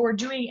esports or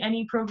doing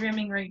any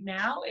programming right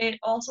now, it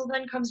also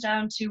then comes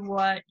down to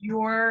what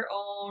your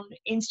own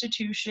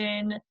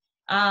institution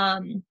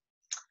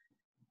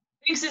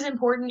thinks is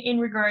important in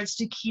regards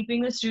to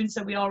keeping the students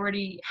that we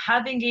already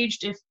have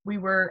engaged, if we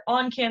were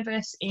on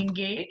campus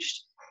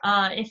engaged.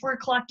 If we're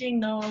collecting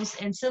those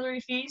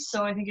ancillary fees,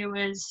 so I think it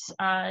was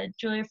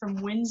Julia from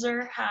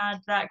Windsor had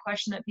that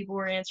question that people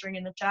were answering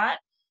in the chat,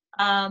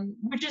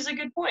 which is a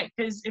good point,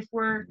 because if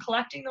we're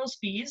collecting those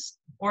fees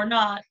or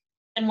not,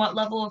 and what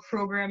level of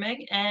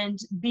programming, and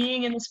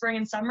being in the spring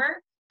and summer,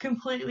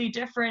 completely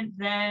different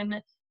than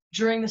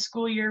during the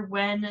school year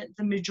when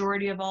the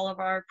majority of all of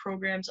our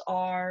programs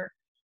are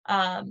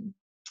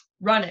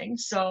running.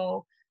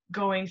 So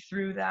going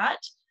through that,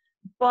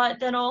 but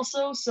then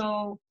also,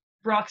 so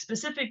Brock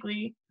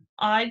specifically,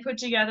 I put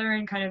together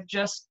and kind of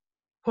just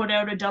put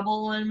out a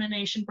double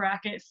elimination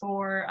bracket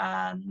for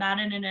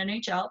Madden and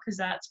NHL, because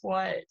that's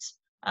what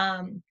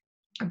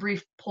a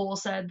brief poll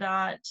said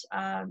that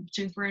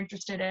students were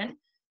interested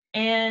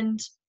in.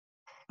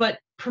 But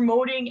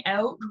promoting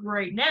out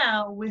right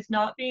now with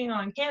not being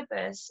on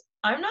campus,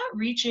 I'm not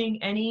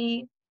reaching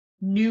any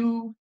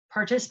new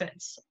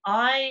participants.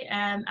 I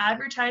am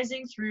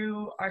advertising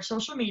through our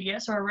social media,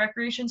 so our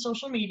recreation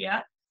social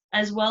media,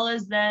 as well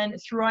as then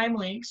through IM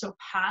League, so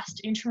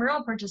past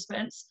intramural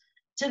participants,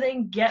 to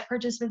then get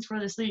participants for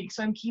this league.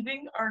 So I'm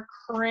keeping our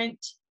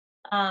current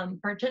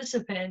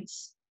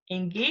participants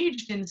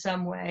engaged in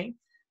some way,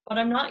 but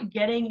I'm not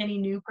getting any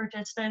new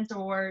participants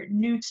or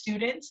new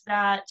students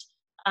that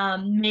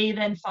may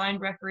then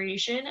find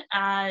recreation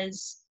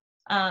as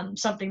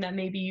something that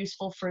may be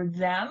useful for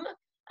them,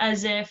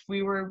 as if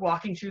we were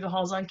walking through the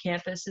halls on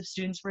campus if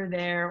students were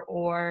there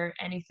or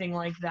anything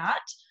like that.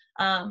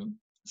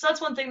 So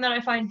that's one thing that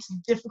I find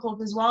difficult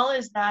as well,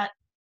 is that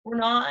we're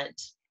not,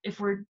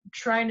 if we're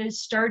trying to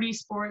start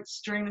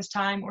esports during this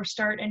time or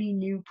start any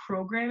new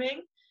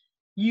programming,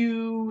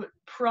 you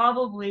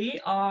probably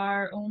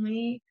are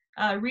only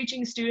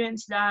reaching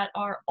students that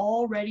are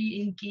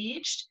already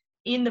engaged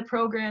in the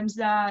programs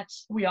that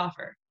we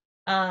offer.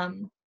 So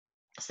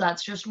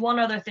that's just one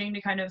other thing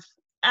to kind of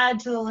add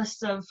to the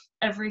list of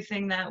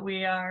everything that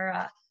we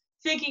are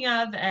thinking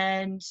of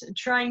and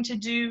trying to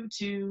do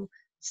to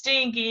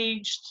stay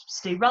engaged,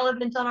 stay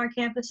relevant on our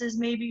campuses,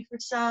 maybe for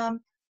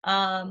some,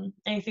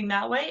 anything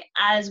that way,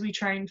 as we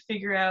try and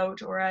figure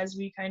out, or as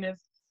we kind of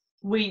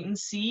wait and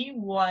see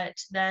what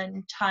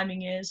then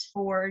timing is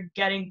for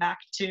getting back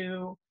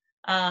to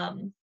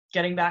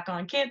getting back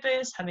on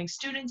campus, having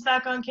students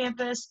back on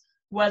campus,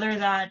 whether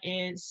that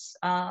is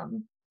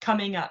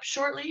coming up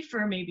shortly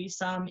for maybe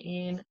some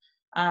in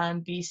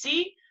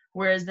BC,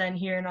 whereas then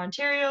here in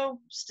Ontario,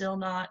 still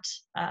not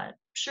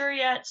sure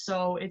yet.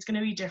 So it's going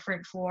to be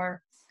different for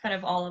kind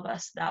of all of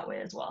us that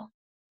way as well.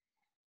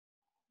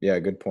 Yeah,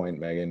 good point,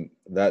 Megan.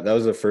 That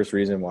was the first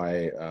reason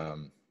why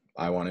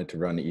I wanted to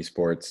run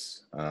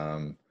esports,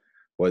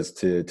 was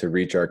to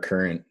reach our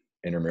current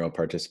intramural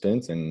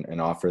participants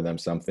and offer them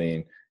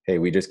something. Hey,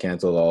 we just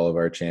canceled all of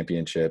our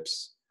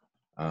championships.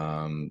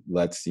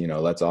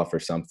 Let's offer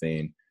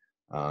something.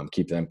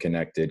 Keep them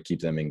connected, keep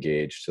them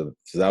engaged. So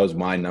that was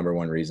my number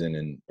one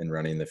reason in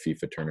running the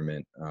FIFA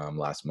tournament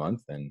last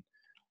month, and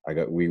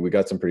we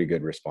got some pretty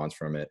good response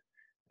from it.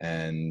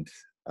 And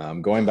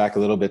going back a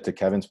little bit to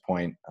Kevin's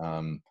point,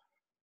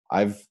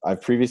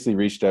 I've previously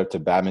reached out to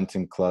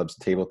badminton clubs,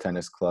 table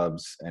tennis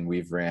clubs, and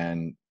we've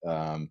ran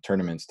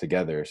tournaments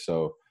together.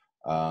 So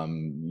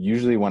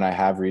usually when I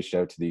have reached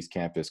out to these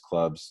campus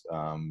clubs,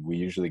 we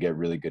usually get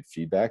really good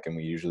feedback, and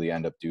we usually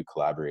end up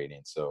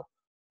collaborating. So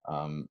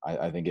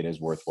I think it is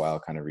worthwhile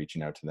kind of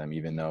reaching out to them,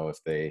 even though if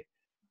they,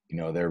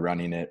 they're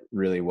running it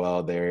really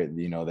well, they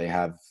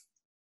have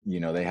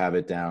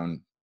it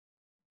down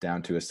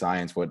to a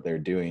science what they're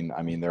doing.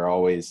 I mean, they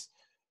always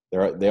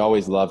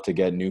love to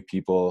get new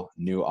people,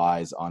 new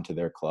eyes onto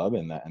their club,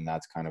 and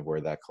that's kind of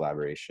where that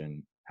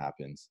collaboration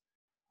happens.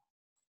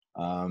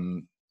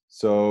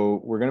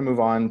 So we're going to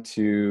move on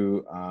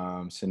to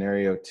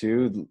scenario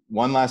 2.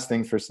 One last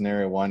thing for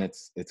scenario 1.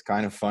 It's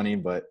kind of funny,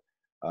 but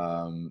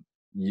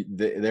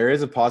there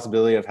is a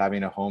possibility of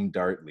having a home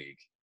dart league.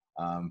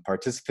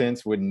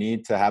 Participants would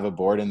need to have a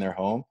board in their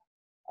home,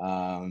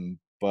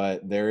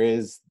 but there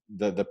is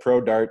the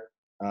pro dart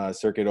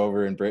circuit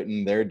over in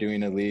Britain. They're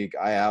doing a league.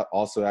 I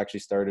also actually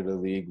started a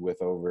league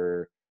with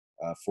over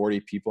 40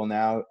 people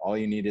now. All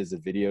you need is a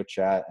video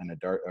chat and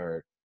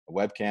a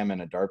webcam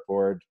and a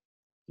dartboard.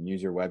 You can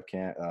use your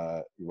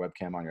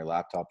webcam on your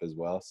laptop as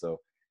well. So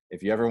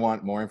if you ever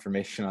want more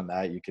information on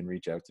that, you can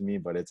reach out to me,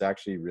 but it's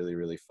actually really,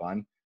 really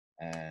fun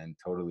and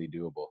totally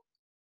doable.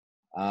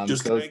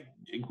 Just can I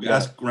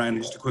ask Ryan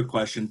just a quick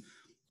question?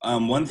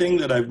 One thing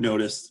that I've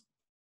noticed,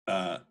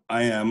 I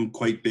am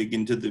quite big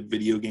into the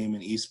video game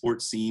and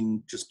esports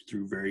scene just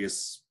through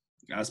various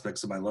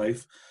aspects of my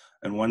life.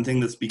 And one thing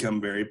that's become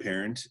very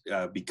apparent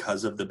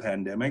because of the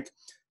pandemic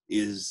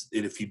is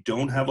that if you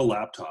don't have a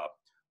laptop,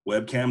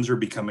 webcams are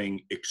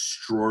becoming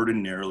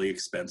extraordinarily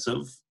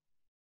expensive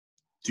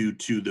due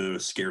to the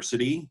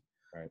scarcity.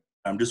 Right.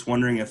 I'm just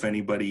wondering if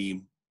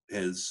anybody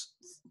has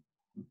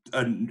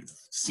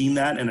seen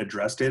that and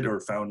addressed it, or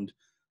found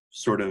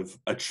sort of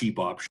a cheap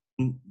option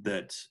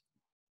that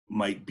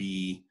might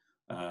be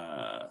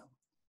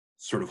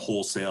sort of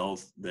wholesale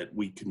that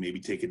we could maybe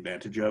take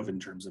advantage of in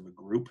terms of a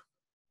group.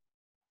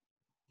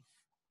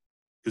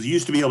 Because you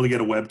used to be able to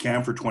get a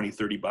webcam for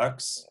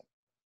 $20-$30,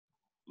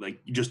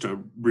 like just a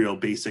real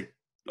basic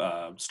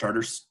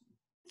starter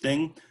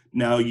thing.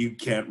 Now you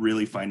can't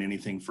really find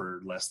anything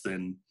for less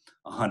than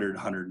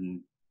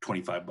 $125.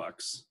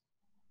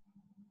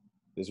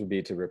 This would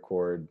be to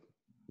record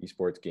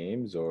esports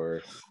games,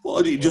 or?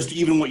 Well, just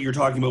even what you're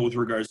talking about with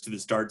regards to the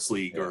Darts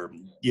League,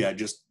 Yeah. or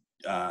just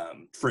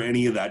for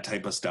any of that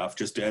type of stuff,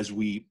 just as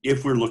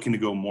if we're looking to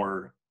go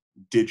more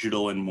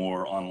digital and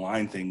more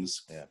online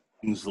things,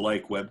 things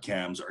like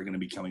webcams are going to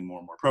be becoming more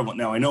and more prevalent.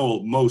 Now, I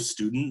know most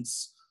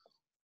students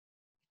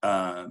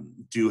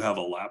do have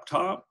a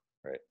laptop,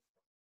 right,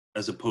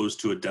 as opposed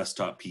to a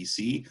desktop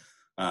PC,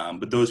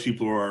 but those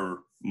people who are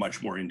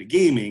much more into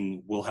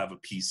gaming will have a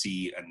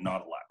PC and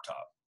not a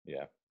laptop.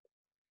 Yeah.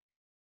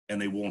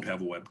 And they won't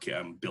have a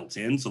webcam built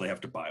in, so they have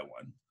to buy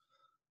one.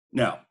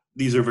 Now,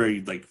 these are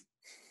very like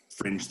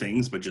fringe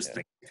things, but just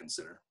things to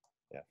consider.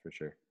 Yeah, for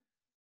sure.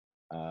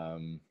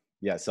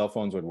 Cell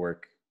phones would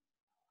work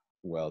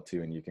well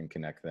too, and you can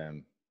connect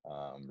them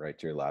right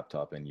to your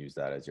laptop and use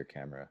that as your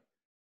camera.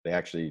 They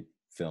actually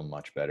film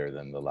much better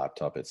than the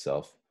laptop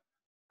itself.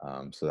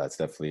 So that's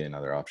definitely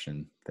another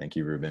option. Thank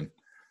you, Ruben.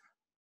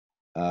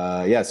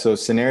 So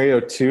scenario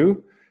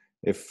 2,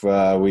 if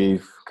we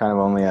kind of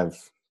only have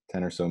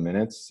 10 or so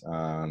minutes,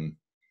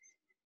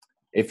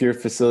 if your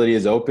facility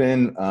is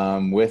open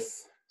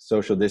with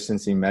social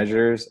distancing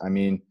measures, I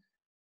mean,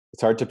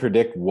 it's hard to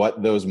predict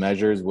what those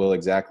measures will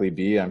exactly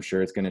be. I'm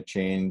sure it's going to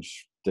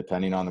change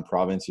depending on the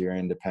province you're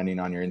in, depending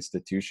on your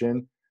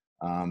institution.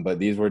 But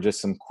these were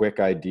just some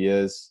quick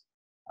ideas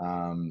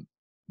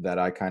that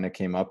I kind of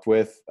came up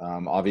with.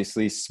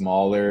 Obviously,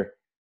 smaller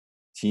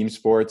team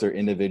sports or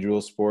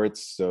individual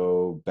sports,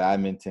 so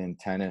badminton,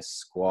 tennis,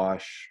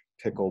 squash,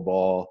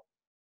 pickleball,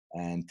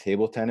 and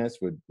table tennis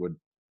would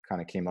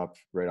kind of came up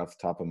right off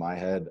the top of my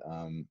head.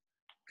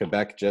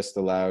 Quebec just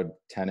allowed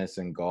tennis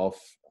and golf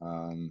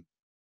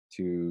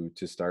to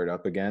start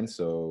up again,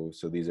 so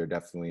these are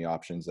definitely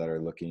options that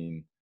are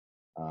looking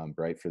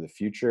bright for the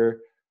future.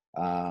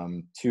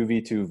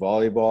 2v2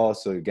 volleyball,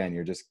 so again,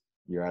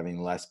 you're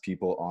having less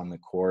people on the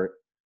court.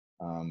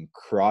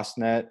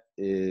 CrossNet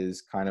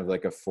is kind of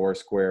like a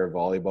 4-square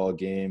volleyball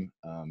game.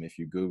 If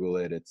you Google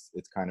it, it's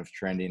kind of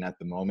trending at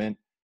the moment,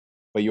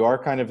 but you are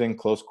kind of in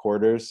close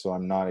quarters, so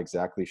I'm not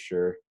exactly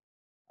sure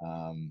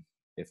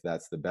if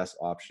that's the best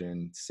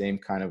option. Same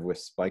kind of with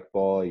spike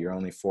ball. You're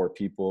only 4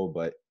 people,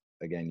 but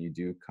again, you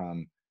do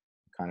come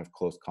kind of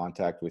close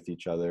contact with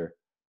each other.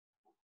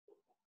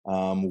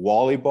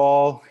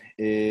 Volleyball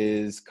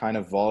is kind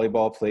of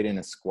volleyball played in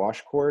a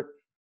squash court.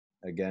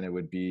 Again, it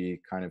would be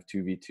kind of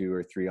 2v2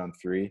 or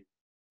 3-on-3.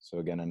 So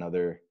again,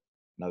 another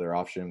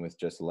option with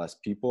just less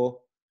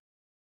people.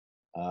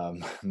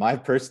 My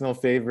personal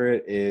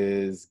favorite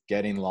is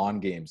getting lawn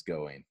games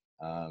going.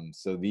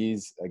 So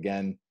these,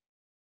 again,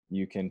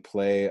 you can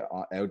play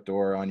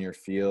outdoor on your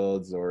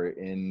fields or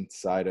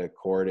inside a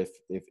court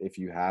if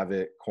you have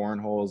it.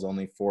 Cornhole is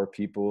only 4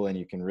 people, and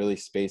you can really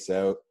space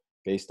out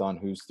based on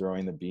who's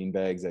throwing the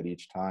beanbags at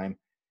each time.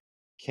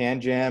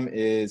 Can Jam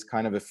is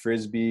kind of a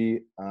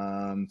frisbee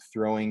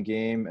throwing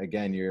game.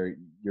 Again, you're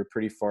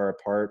pretty far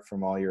apart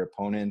from all your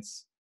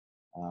opponents.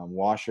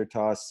 Washer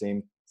toss,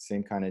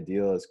 same kind of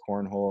deal as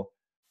cornhole.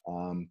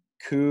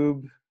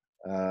 Cube,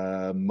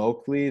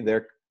 Moakley,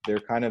 they're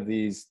kind of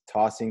these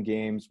tossing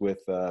games with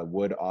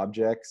wood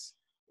objects.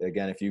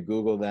 Again, if you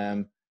Google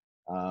them,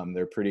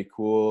 they're pretty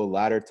cool.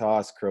 Ladder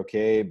toss,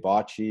 croquet,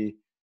 bocce.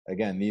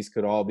 Again, these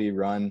could all be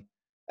run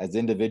as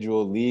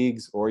individual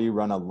leagues, or you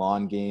run a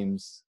lawn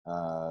games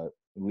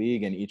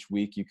league, and each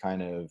week you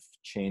kind of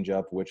change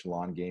up which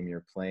lawn game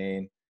you're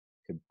playing.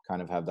 Could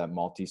kind of have that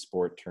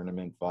multi-sport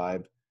tournament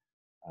vibe.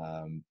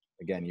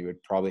 Again, you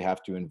would probably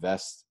have to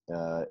invest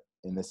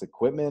in this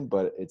equipment,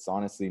 but it's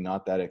honestly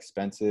not that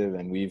expensive.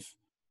 And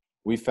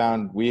we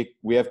found we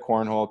have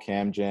cornhole,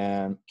 can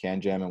jam,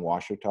 and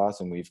washer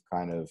toss, and we've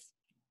kind of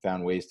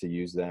found ways to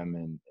use them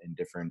in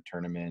different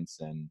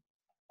tournaments. And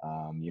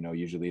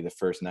usually the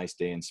first nice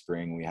day in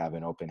spring, we have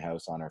an open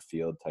house on our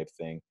field type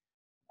thing.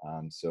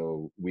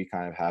 So we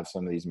kind of have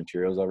some of these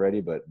materials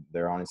already, but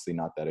they're honestly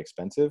not that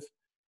expensive.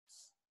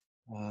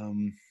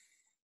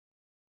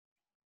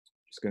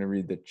 Just going to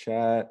read the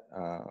chat.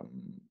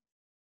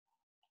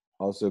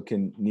 also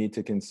need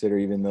to consider,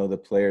 even though the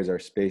players are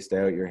spaced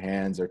out, your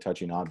hands are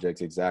touching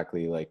objects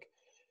exactly. Like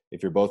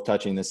if you're both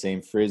touching the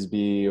same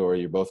Frisbee or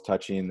you're both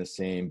touching the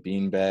same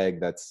beanbag,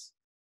 that's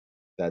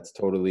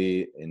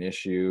totally an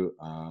issue.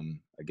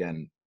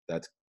 Again,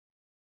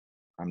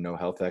 I'm no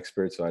health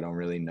expert, so I don't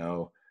really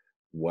know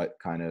what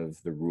kind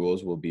of the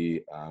rules will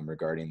be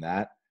regarding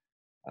that.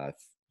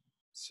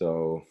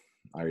 So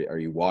are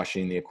you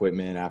washing the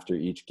equipment after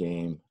each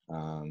game?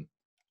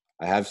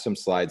 I have some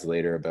slides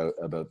later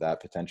about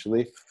that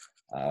potentially.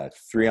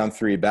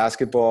 3-on-3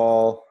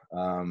 basketball.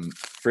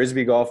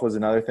 Frisbee golf was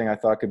another thing I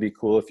thought could be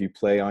cool. If you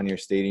play on your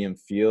stadium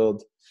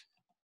field,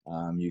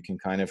 you can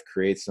kind of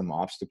create some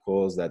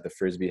obstacles that the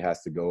Frisbee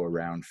has to go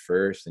around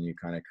first, and you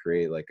kind of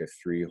create like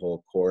a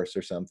 3-hole course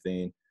or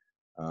something.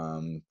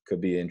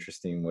 Could be an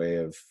interesting way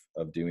of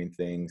doing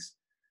things.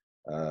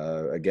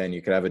 Again,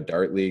 you could have a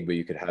dart league, but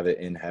you could have it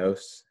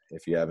in-house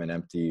if you have an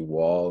empty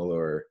wall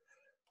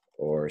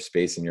or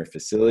space in your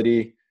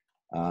facility.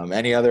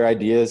 Any other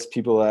ideas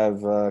people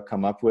have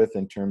come up with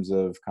in terms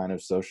of kind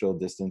of social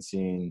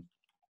distancing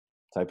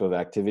type of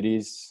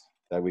activities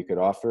that we could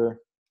offer?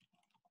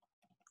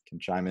 Can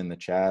chime in the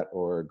chat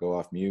or go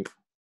off mute.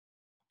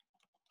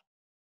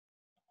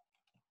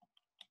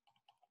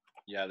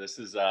 Yeah, this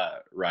is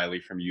Riley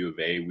from U of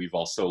A. We've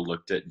also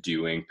looked at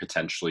doing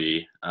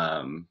potentially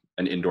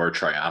an indoor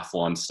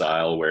triathlon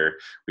style where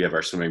we have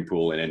our swimming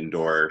pool and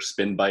indoor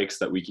spin bikes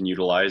that we can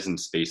utilize and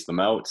space them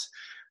out.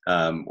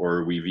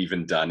 Or we've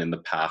even done in the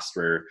past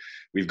where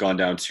we've gone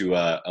down to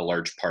a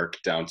large park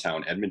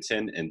downtown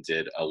Edmonton and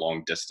did a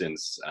long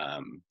distance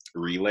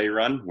relay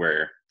run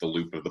where the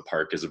loop of the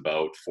park is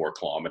about 4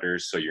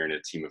 kilometers. So you're in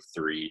a team of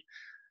 3.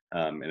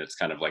 And it's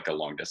kind of like a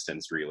long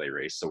distance relay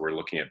race. So we're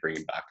looking at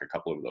bringing back a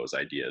couple of those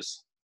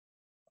ideas.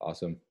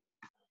 Awesome.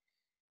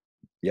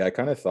 Yeah, I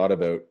kind of thought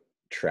about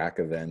track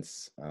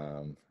events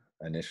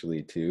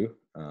initially too.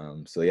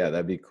 So yeah,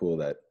 that'd be cool,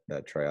 that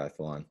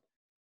triathlon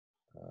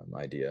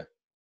idea.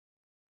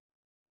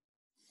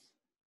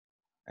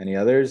 Any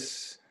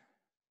others?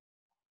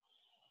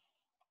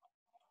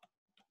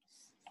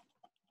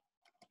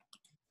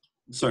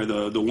 Sorry,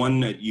 the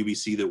one at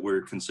UBC that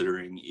we're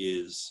considering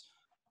is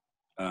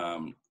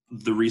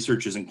the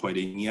research isn't quite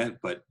in yet,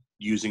 but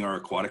using our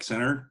aquatic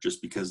center,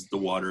 just because the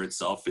water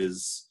itself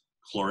is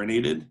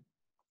chlorinated.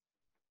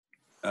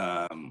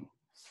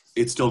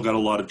 It's still got a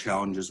lot of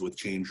challenges with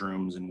change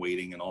rooms and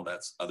waiting and all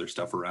that other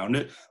stuff around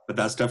it, but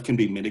that stuff can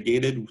be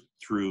mitigated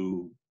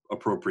through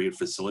appropriate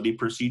facility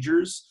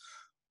procedures.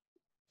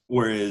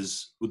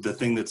 Whereas the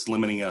thing that's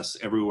limiting us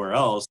everywhere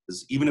else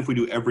is, even if we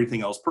do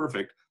everything else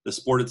perfect, the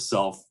sport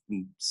itself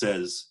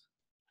says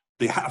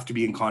they have to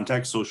be in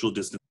contact. Social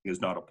distancing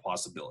is not a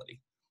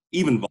possibility.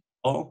 Even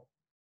volleyball,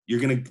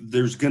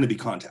 there's gonna be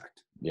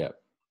contact. Yeah.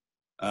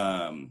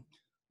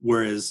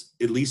 Whereas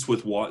at least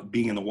with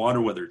being in the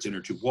water, whether it's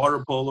inner tube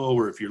water polo,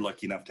 or if you're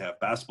lucky enough to have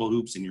basketball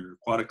hoops in your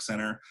aquatic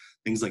center,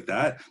 things like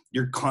that,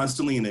 you're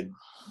constantly in a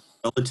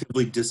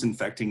relatively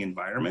disinfecting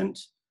environment,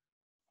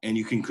 and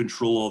you can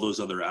control all those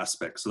other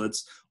aspects. So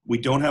we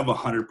don't have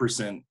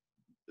 100%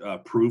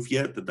 proof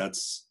yet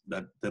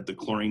that the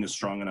chlorine is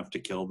strong enough to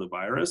kill the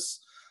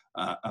virus.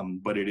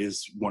 But it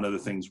is one of the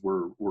things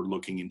we're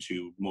looking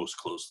into most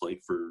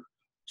closely for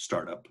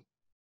startup.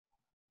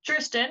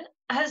 Tristan,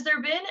 has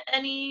there been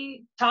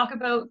any talk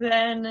about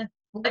then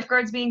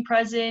lifeguards being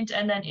present,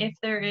 and then if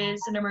there is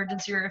an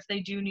emergency or if they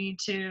do need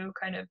to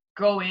kind of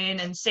go in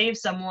and save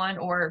someone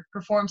or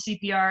perform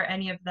CPR,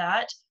 any of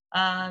that,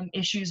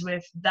 issues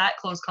with that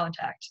close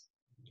contact?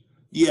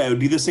 Yeah, it would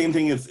be the same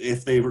thing if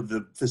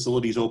the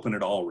facilities open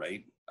at all,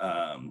 right?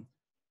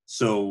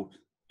 So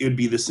it would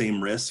be the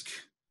same risk.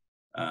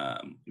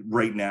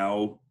 Right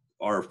now,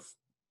 our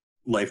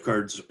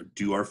lifeguards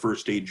do our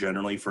first aid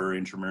generally for our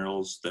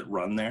intramurals that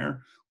run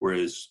there,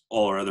 whereas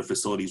all our other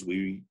facilities,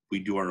 we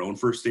do our own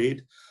first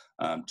aid,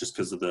 just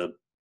because of the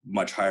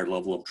much higher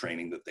level of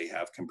training that they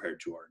have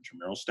compared to our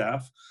intramural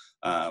staff.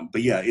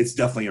 But yeah, it's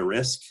definitely a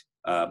risk,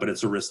 but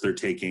it's a risk they're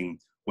taking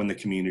when the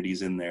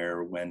community's in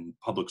there, when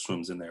public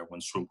swim's in there,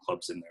 when swim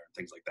club's in there,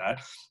 things like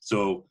that.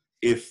 So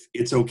if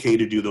it's okay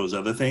to do those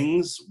other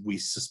things, we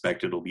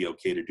suspect it'll be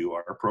okay to do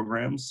our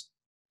programs.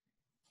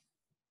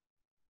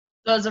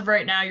 So as of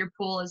right now, your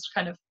pool is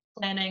kind of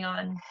planning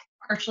on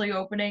partially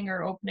opening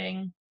or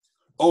opening?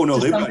 Oh no,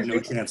 they've got no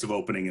chance of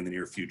opening in the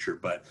near future,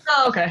 but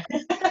oh, okay.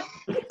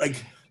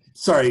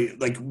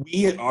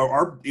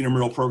 Our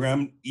intramural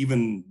program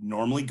even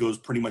normally goes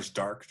pretty much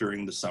dark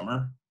during the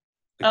summer.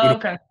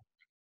 Okay.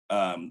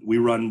 We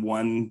run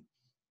one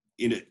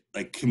in it,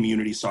 like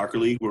community soccer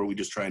league, where we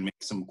just try and make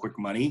some quick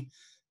money,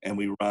 and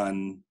we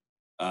run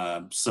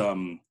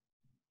some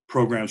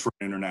programs for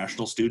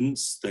international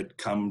students that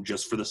come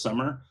just for the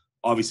summer.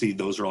 Obviously,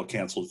 those are all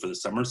canceled for the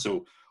summer,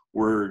 so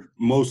we're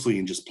mostly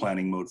in just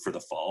planning mode for the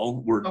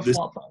fall.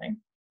 Fall planning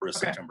for okay.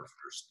 September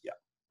 1st. Yeah.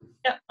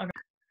 Yeah. Okay.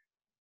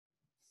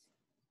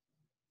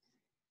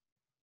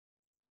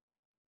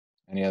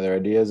 Any other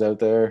ideas out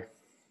there?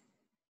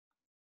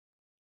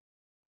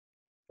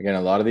 Again,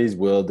 a lot of these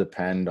will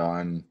depend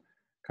on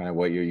kind of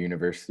what your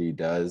university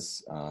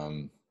does.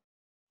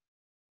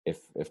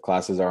 If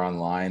classes are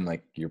online,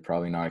 like you're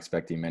probably not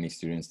expecting many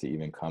students to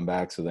even come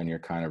back. So then you're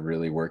kind of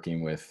really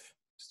working with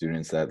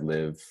students that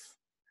live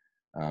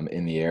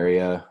in the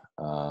area,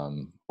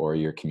 or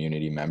your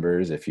community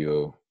members if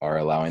you are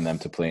allowing them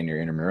to play in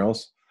your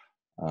intramurals.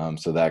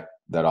 So that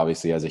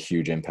obviously has a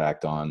huge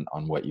impact on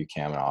what you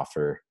can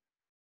offer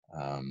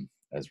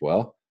as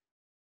well.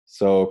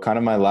 So kind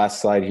of my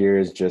last slide here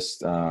is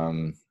just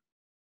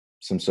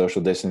some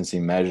social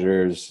distancing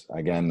measures.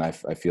 Again, I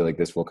feel like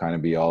this will kind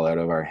of be all out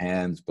of our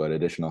hands, but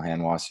additional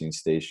hand washing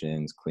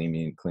stations,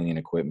 cleaning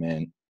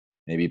equipment,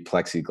 maybe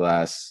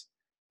plexiglass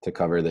to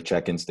cover the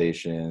check-in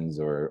stations,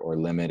 or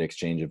limit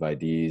exchange of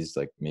IDs,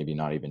 like maybe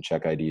not even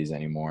check IDs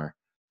anymore,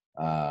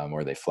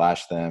 or they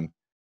flash them.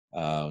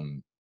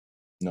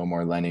 No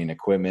more lending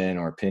equipment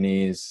or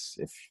pennies.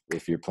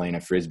 If you're playing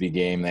a Frisbee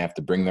game, they have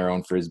to bring their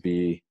own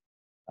Frisbee.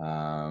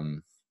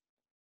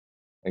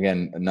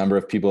 Again, a number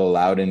of people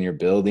allowed in your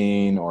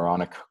building or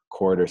on a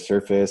court or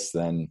surface,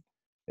 then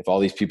if all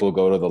these people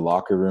go to the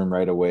locker room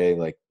right away,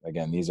 like,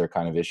 again, these are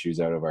kind of issues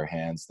out of our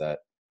hands that,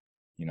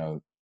 you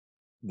know,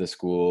 the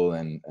school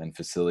and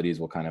facilities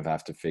will kind of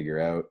have to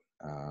figure out.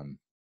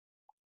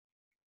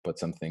 But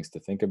some things to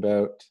think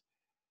about.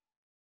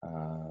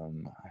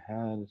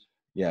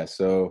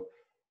 So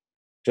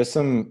just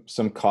some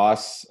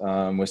costs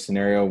with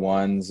scenario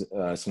 1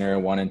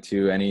 and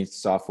 2, any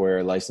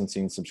software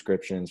licensing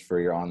subscriptions for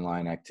your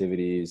online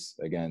activities.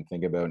 Again,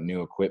 think about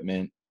new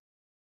equipment.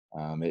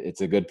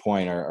 It's a good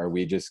point. Are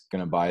we just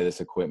going to buy this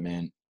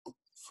equipment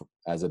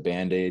as a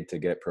Band-Aid to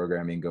get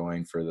programming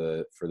going for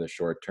the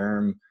short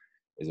term?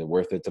 Is it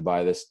worth it to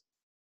buy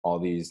all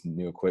these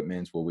new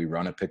equipments? Will we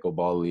run a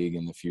pickleball league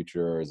in the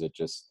future, or is it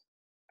just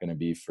going to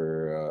be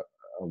for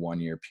a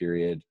 1-year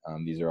period?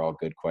 These are all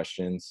good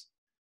questions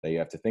that you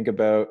have to think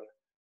about.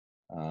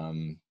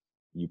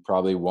 You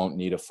probably won't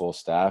need a full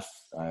staff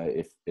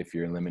if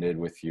you're limited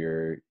with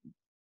your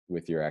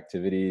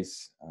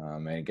activities.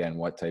 And again,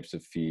 what types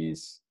of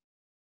fees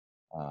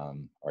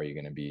are you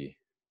going to be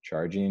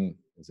charging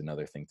is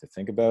another thing to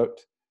think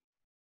about.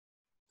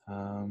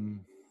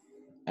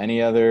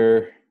 Any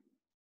other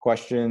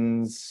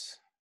questions,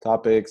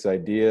 topics,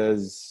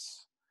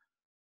 ideas?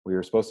 We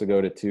were supposed to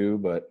go to 2,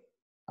 but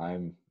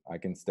I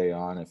can stay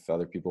on if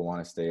other people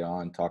want to stay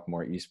on, talk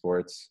more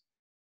esports.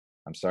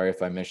 I'm sorry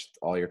if I missed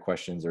all your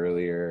questions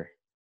earlier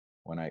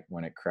when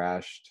it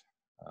crashed.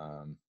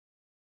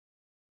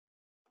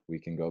 We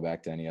can go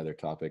back to any other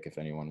topic if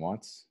anyone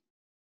wants.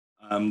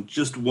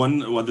 Just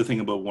one other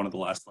thing about one of the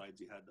last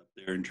slides you had up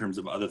there in terms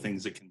of other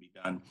things that can be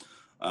done.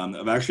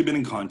 I've actually been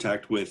in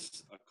contact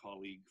with a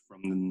colleague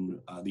from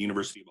the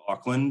University of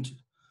Auckland,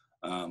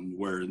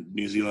 where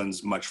New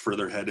Zealand's much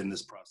further ahead in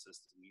this process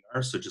than we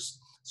are. So just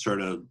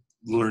sort of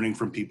learning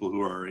from people who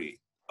are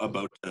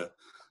about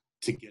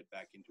to get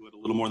back into it a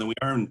little more than we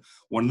are. And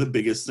one of the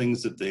biggest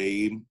things that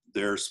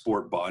their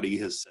sport body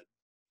has said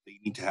they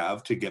need to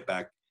have to get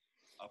back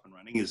up and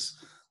running is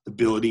the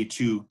ability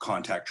to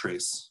contact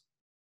trace.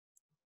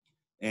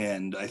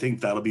 And I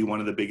think that'll be one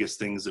of the biggest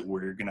things that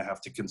we're going to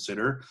have to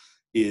consider,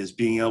 is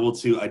being able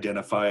to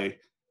identify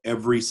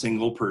every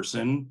single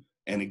person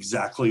and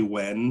exactly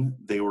when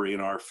they were in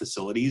our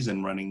facilities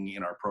and running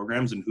in our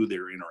programs and who they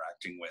were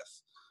interacting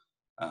with.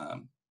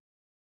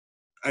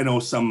 I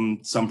know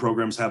some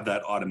programs have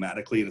that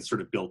automatically and it's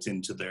sort of built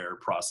into their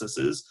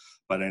processes,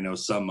 but I know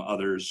some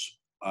others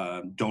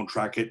don't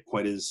track it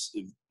quite as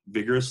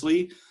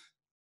vigorously.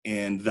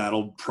 And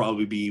that'll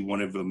probably be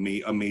one of a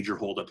major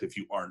holdup if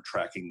you aren't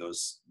tracking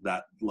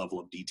that level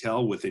of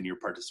detail within your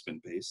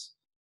participant base.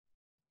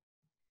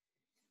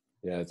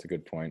 Yeah, that's a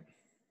good point.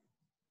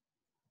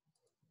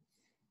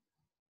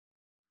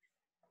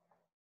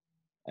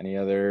 Any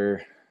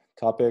other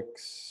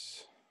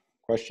topics,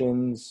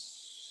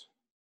 questions?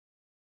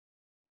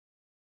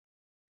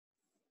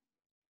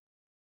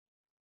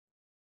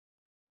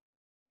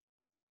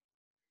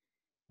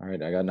 All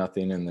right, I got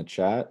nothing in the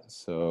chat,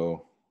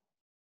 so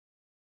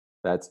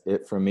that's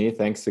it from me.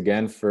 Thanks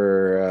again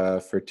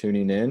for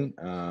tuning in.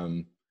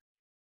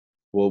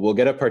 We'll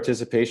get a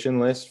participation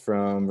list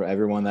from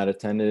everyone that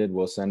attended.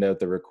 We'll send out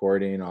the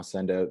recording. I'll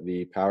send out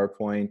the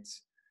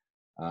PowerPoint.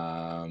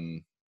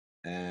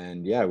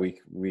 And yeah,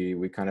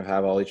 we kind of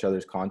have all each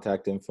other's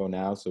contact info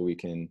now, so we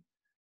can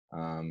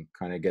kind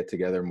of get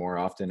together more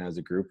often as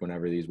a group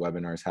whenever these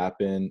webinars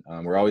happen.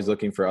 We're always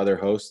looking for other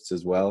hosts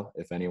as well.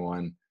 If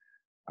anyone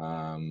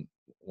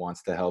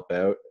wants to help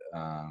out,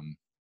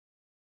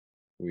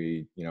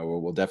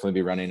 we'll definitely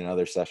be running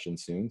another session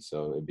soon,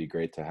 so it'd be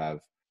great to have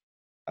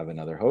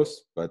another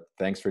host. But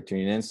thanks for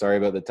tuning in. Sorry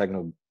about the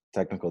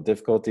technical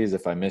difficulties.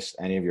 If I missed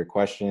any of your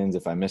questions,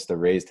 if I missed a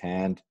raised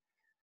hand,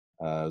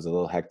 it was a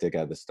little hectic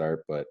at the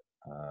start, but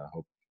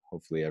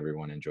hopefully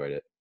everyone enjoyed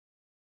it.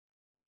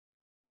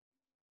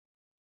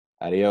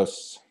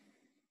 Adios.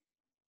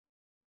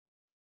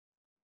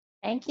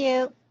 Thank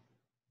you.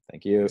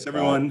 Thank you. Thanks,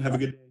 everyone. Bye. Have a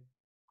good day.